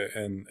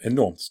en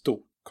enormt stor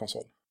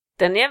konsol.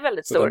 Den är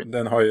väldigt stor.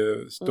 Den har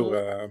ju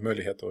stora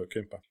möjligheter att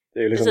krympa. Det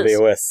är ju liksom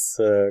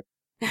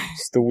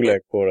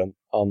VHS-storlek på den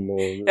anno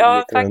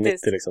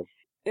 1990 liksom.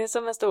 Det är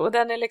som en stor, och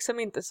den är liksom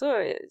inte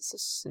så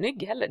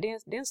snygg heller. Det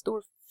är en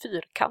stor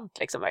fyrkant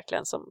liksom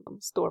verkligen som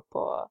står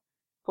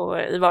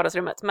i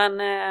vardagsrummet. Men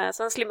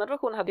så en slimmad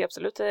version hade ju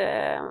absolut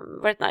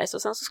varit nice.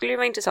 Och sen så skulle det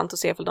vara intressant att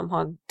se om de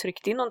har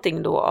tryckt in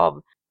någonting då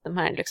av de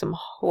här liksom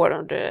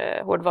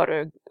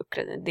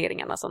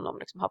hårdvaruuppgraderingarna som de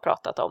liksom har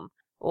pratat om.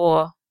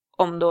 Och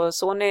om då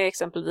Sony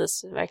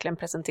exempelvis verkligen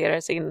presenterar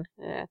sin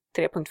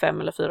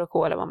 3.5 eller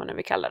 4K eller vad man nu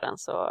vill kalla den,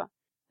 så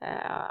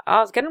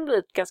så kan det bli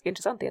ett ganska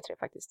intressant E3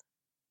 faktiskt.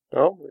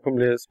 Ja, det kommer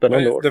bli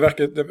spännande år.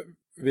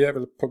 Vi är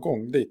väl på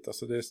gång dit.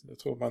 Alltså jag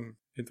tror man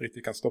inte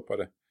riktigt kan stoppa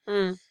det.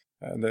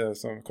 Det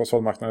som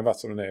konsolmarknaden varit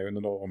som den är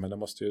under några år, men den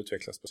måste ju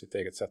utvecklas på sitt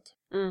eget sätt.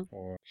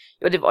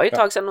 Och det var ju ett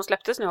tag sedan de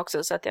släpptes nu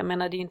också, så att jag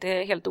menar, det är inte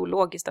helt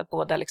ologiskt att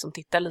båda liksom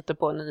tittar lite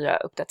på nya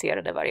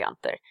uppdaterade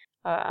varianter.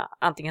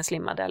 Antingen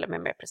slimmade eller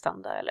med mer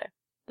prestanda eller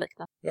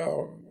liknande.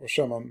 Ja, och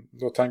kör man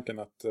då tanken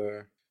att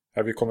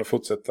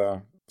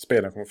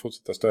spelen kommer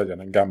fortsätta stödja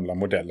den gamla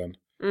modellen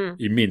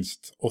i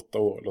minst 8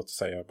 år, låt oss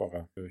säga,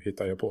 bara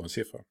hittar jag på en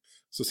siffra.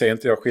 Så ser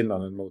inte jag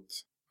skillnaden mot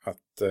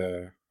att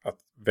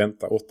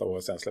vänta 8 år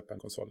och sen släppa en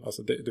konsol.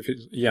 Alltså det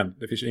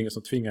finns ju ingen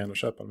som tvingar en att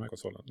köpa de här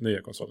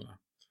nya konsolerna.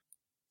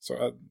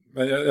 Så,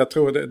 men jag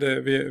tror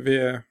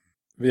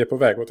vi är på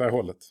väg åt det här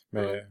hållet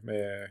med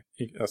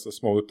alltså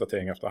små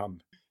uppdateringar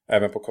efterhand.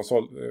 Även på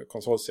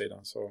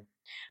konsolsidan. Så.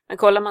 Men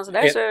kollar man så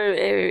där så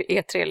är ju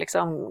E3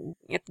 liksom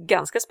ett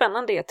ganska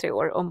spännande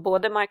E3-år. Om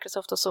både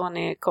Microsoft och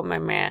Sony kommer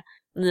med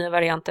nya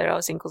varianter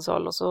av sin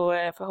konsol och så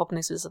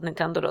förhoppningsvis att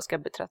Nintendo då ska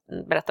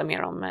berätta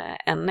mer om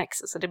NX.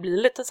 Så det blir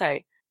lite så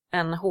här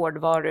en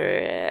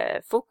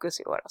hårdvarufokus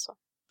i år alltså.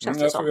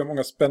 Jag tror vi har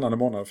många spännande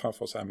månader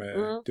framför oss här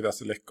med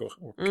diverse läckor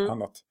och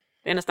annat.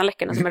 Det är nästan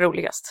läckorna som är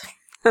roligast.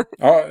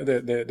 Ja,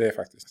 det är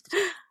faktiskt.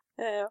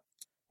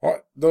 Ja,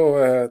 då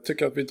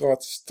tycker jag att vi drar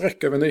ett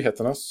streck över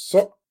nyheterna. Så,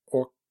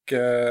 och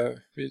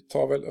vi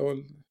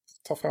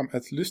tar fram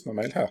ett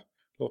lyssnarmail här.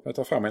 Låt mig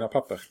ta fram mina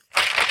papper.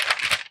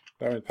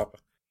 Där är mitt papper.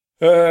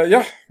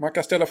 Ja, man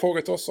kan ställa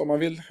frågor till oss om man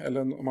vill.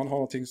 Eller om man har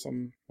någonting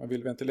som man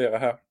vill ventilera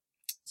här.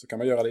 Så kan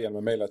man göra det genom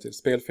att mejla till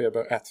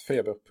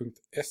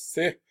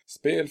spelfeber@feber.se.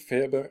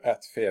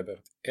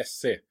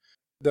 Spelfeber@feber.se.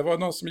 Det var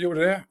någon som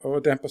gjorde det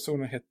och den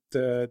personen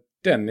hette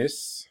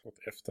Dennis. Och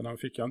efternamn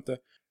fick jag inte.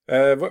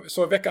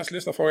 Så veckans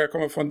lyssnarfråga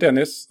kommer från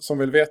Dennis som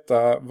vill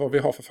veta vad vi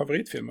har för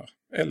favoritfilmer.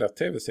 Eller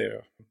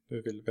tv-serier.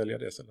 Du vill välja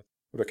det istället.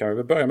 Och då kan vi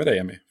väl börja med dig,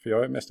 Emmy. För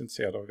jag är mest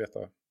intresserad av att veta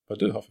vad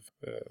du har för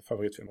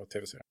favoritfilmer och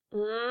tv-serier.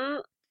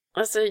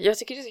 Alltså jag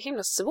tycker det är så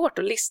himla svårt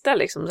att lista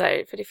liksom så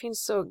här, för det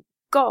finns så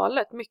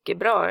galet mycket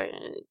bra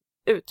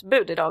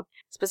utbud idag.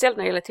 Speciellt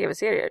när det gäller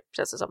tv-serier,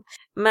 känns det som.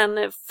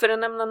 Men för att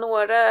nämna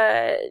några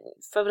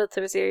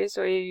favorit-tv-serier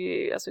så är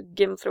ju, alltså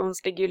Game of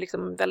Thrones ligger ju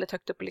liksom väldigt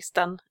högt upp på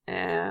listan.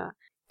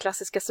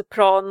 Klassiska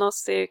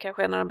Sopranos är ju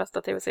kanske en av de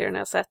bästa tv-serierna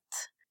jag sett.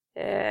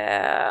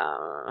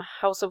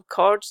 House of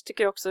Cards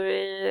tycker jag också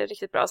är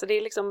riktigt bra. Så det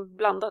är liksom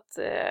blandat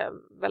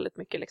väldigt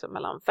mycket liksom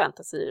mellan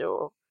fantasy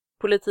och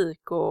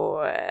politik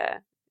och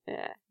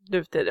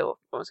nutid och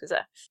vad man ska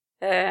säga.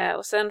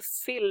 Och sen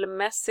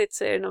filmmässigt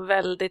så är det nog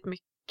väldigt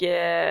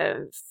mycket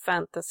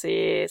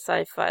fantasy,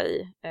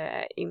 sci-fi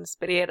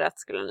inspirerat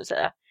skulle jag nu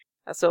säga.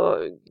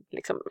 Alltså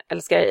liksom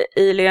älskar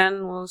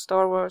Alien och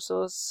Star Wars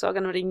och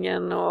Sagan om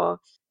ringen och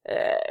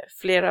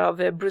flera av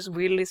Bruce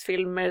Willis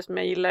filmer som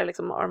jag gillar,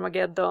 liksom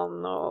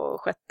Armageddon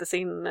och Sjätte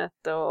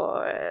sinnet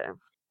och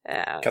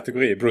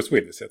kategori Bruce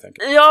Willis, jag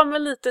tänker. Ja,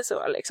 men lite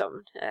så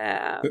liksom.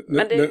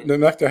 Nu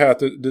märkte jag här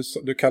att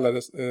du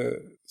kallade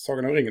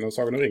Sagan om ringen och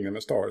Sagan om ringen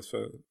med Star Wars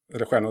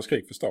eller Stjärnornas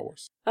krig för Star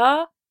Wars.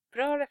 Ja,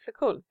 bra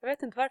reflektion. Jag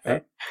vet inte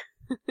varför.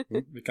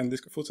 Vi kan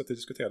fortsätta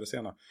diskutera det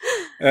senare.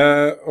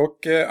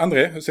 Och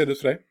André, hur ser det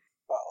ut för dig?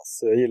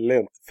 Alltså, jag gillar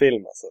inte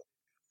film alltså.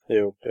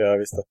 Jo, jag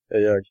visste.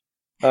 Jag ljög.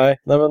 Nej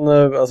men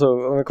alltså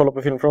om vi kollar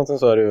på filmfronten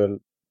så är det väl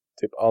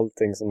typ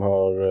allting som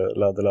har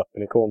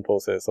läderlappen-ikon på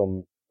sig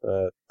som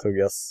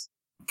tuggas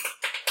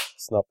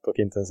snabbt och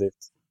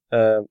intensivt.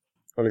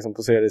 Och liksom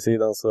på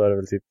seriesidan så är det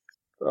väl typ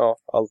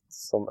allt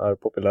som är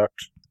populärt.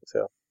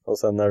 Så. Och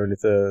sen är det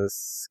lite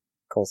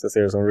konstiga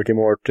serier som Rick and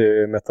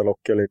Morty,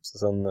 Metalocalypse och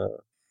sen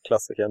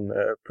klassikern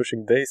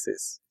Pushing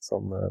Daisies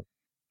som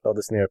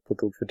lades ner på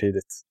tok för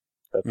tidigt.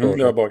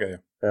 Det var bra grejer.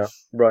 Ja,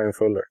 Brian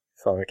Fuller.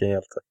 Fan vilken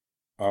hjälte.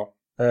 Ja.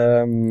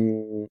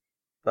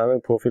 Nej,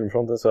 men på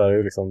filmfronten så är det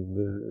ju liksom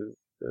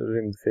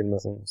rymdfilmer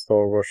som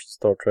Star Wars,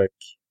 Star Trek,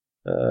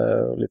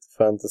 lite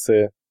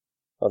fantasy,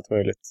 allt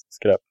möjligt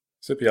skräp.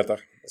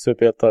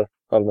 Superhjältar,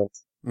 allmänt.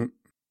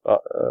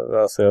 Ja,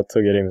 alltså jag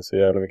tuggar in så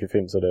jävla mycket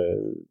film så det är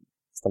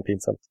nästan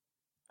pinsamt.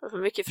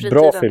 Mycket fritid,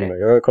 bra filmer,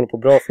 jag kollar på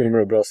bra filmer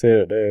och bra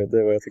serier, det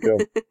är vad jag tycker om.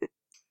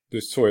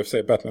 Du såg ju för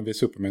sig Batman v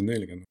Superman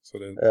nyligen, så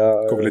det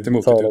går lite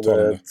emot ditt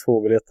uttalande. Jag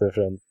 2 biljetter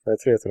för den, nej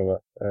 3 till och med.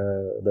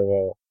 Det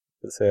var,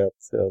 vill säga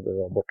att det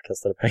var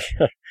bortkastade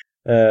pengar.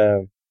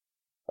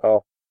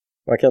 Ja,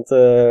 man kan inte,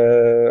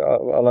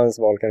 alla ens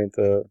val kan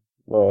inte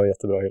vara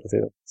jättebra hela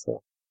tiden.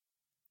 Så.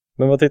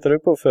 Men vad tittar du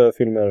på för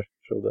filmer,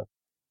 Frode?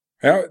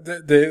 Ja,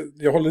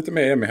 jag håller lite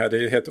med Emmy här, det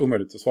är helt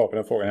omöjligt att svara på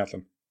den frågan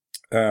egentligen.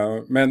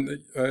 Men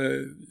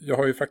jag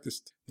har ju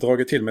faktiskt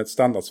dragit till med ett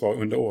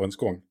standardsvar under årens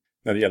gång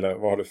när det gäller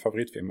vad har du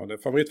favoritfilmer.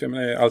 Favoritfilmen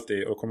är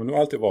alltid och kommer nog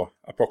alltid vara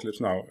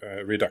Apocalypse Now,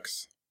 Redux.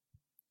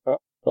 Ja,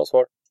 bra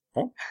svar.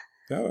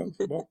 Ja,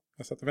 bra.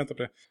 Jag satt och väntade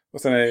på det.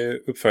 Och sen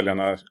är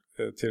uppföljarna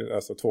till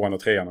alltså 2:an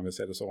och 3:an om vi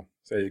säger det så.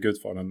 Så är ju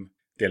Gudfadern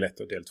del 1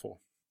 och del 2.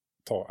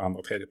 Tar andra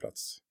och tredje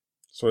plats.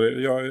 Så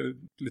jag är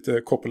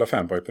lite Coppola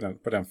fanboy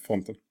på den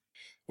fronten.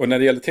 Och när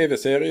det gäller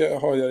tv-serier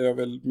har jag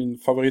väl, min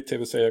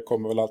favorit-tv-serie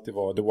kommer väl alltid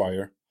vara The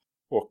Wire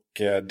och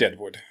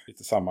Deadwood.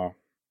 Lite samma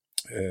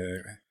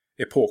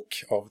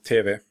epok av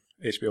tv,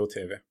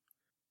 HBO-tv.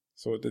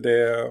 Så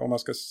det, om man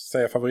ska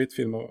säga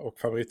favoritfilmer och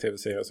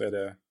favorit-tv-serier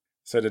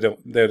så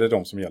är det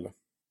de som gäller.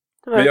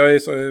 Men jag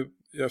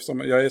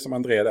är som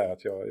André där,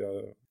 att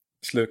jag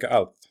slukar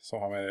allt som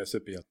har med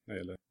superhjälte när det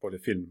gäller både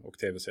film och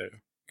tv-serier.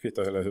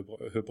 Kvittar eller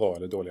hur bra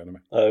eller dåliga de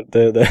är.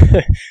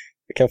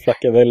 Det kan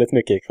flacka väldigt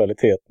mycket i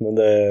kvalitet, men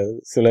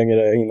så länge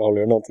det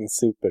innehåller någonting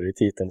super i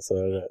titeln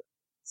så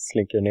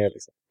slinker det ner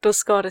liksom. Då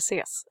ska det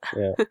ses.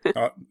 Yeah.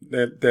 Ja,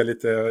 det är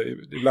lite,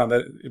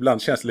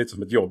 ibland känns det lite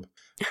som ett jobb.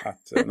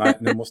 Att nej,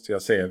 nu måste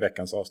jag se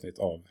veckans avsnitt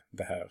av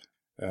det här.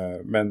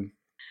 Men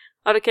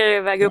Ja, det kan jag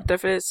ju väga upp där,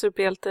 för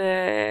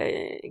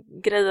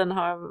superhjälte-grejen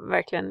har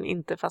verkligen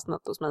inte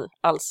fastnat hos mig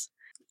alls.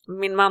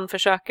 Min man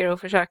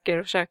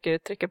försöker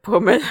trycka på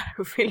mig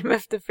film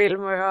efter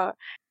film, och jag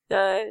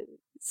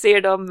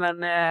ser dem, men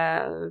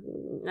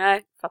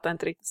nej, fattar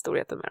inte riktigt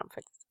storheten med dem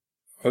faktiskt.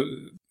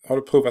 Har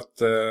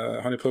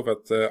ni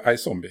provat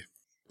iZombie?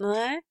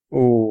 Nej.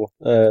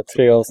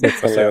 3 avsnitt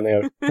som lägger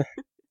ner.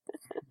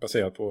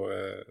 Baserat på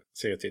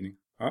serietidning.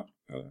 Ja,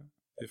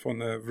 det är från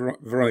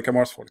Veronica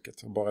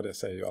Mars-folket. Bara det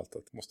säger ju allt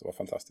att det måste vara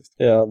fantastiskt.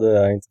 Ja, det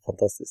är inte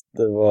fantastiskt.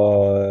 Det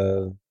var...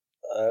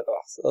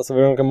 alltså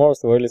Veronica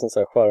Mars, det var ju liksom så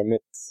här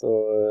charmigt.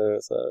 Så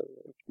här,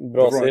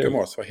 bra Veronica serie.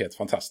 Mars var helt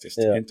fantastiskt.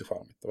 Ja. Inte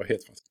charmigt. Det var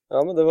helt fantastiskt.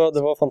 Ja, men det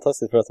var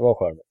fantastiskt för att det var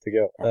charmigt, tycker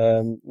jag.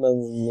 Ja.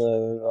 Men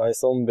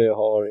iZombie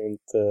har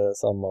inte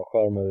samma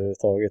charm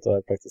överhuvudtaget och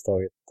är praktiskt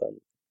taget en...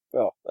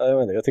 Ja, jag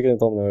vet inte. Jag tycker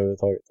inte om det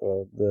överhuvudtaget.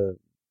 Och det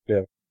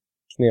blev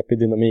knepig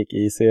dynamik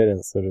i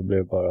serien, så det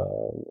blev bara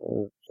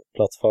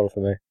plattfall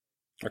för mig.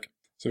 Okej.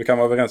 Så vi kan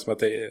vara överens om att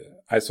det är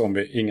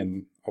iZombie,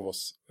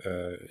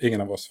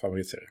 ingen av oss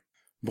favoritserier.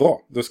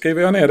 Bra, då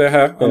skriver jag ner det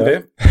här, André.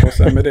 Ja. Och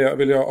sen med det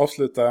vill jag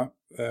avsluta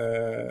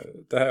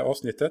det här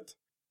avsnittet.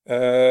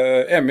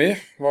 Emmy,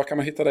 var kan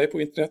man hitta dig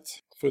på internet?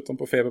 Förutom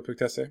på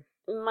feber.se.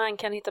 Man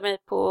kan hitta mig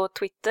på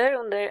Twitter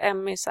under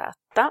MyZ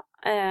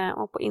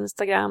och på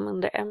Instagram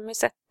under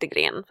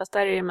MyZegren. Fast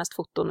där är det mest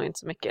foton och inte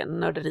så mycket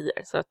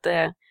nörderier. Så att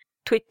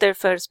Twitter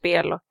för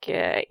spel och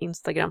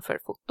Instagram för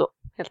foto,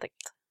 helt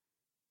enkelt.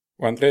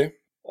 Och André?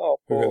 Ja,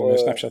 hur är det med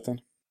Snapchatten?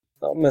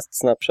 Ja, mest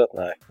Snapchat.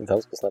 Nej, inte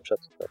alls på Snapchat.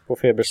 På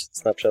Febers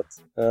Snapchat.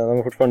 De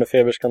har fortfarande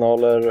Febers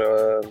kanaler.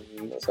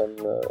 Sen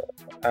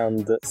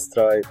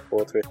 &Stry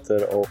på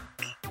Twitter och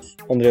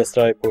Andreas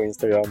Stry på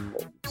Instagram.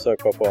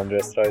 Sök bara på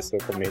Andreas Stry så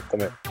kommer ni hitta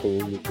mig på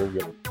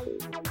Google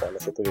på alla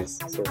sätt och vis.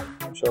 Så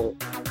kör vi.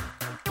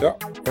 Ja,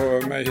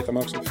 och mig hittar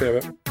man också på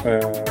Feber.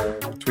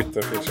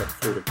 Twitter finns jag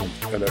på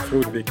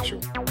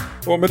Frodevikshow.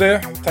 Och med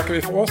det tackar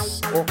vi för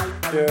oss och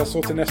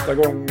så till nästa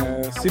gång.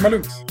 Simma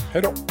lugnt.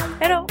 Hej då!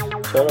 Hej då!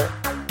 Kör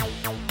då!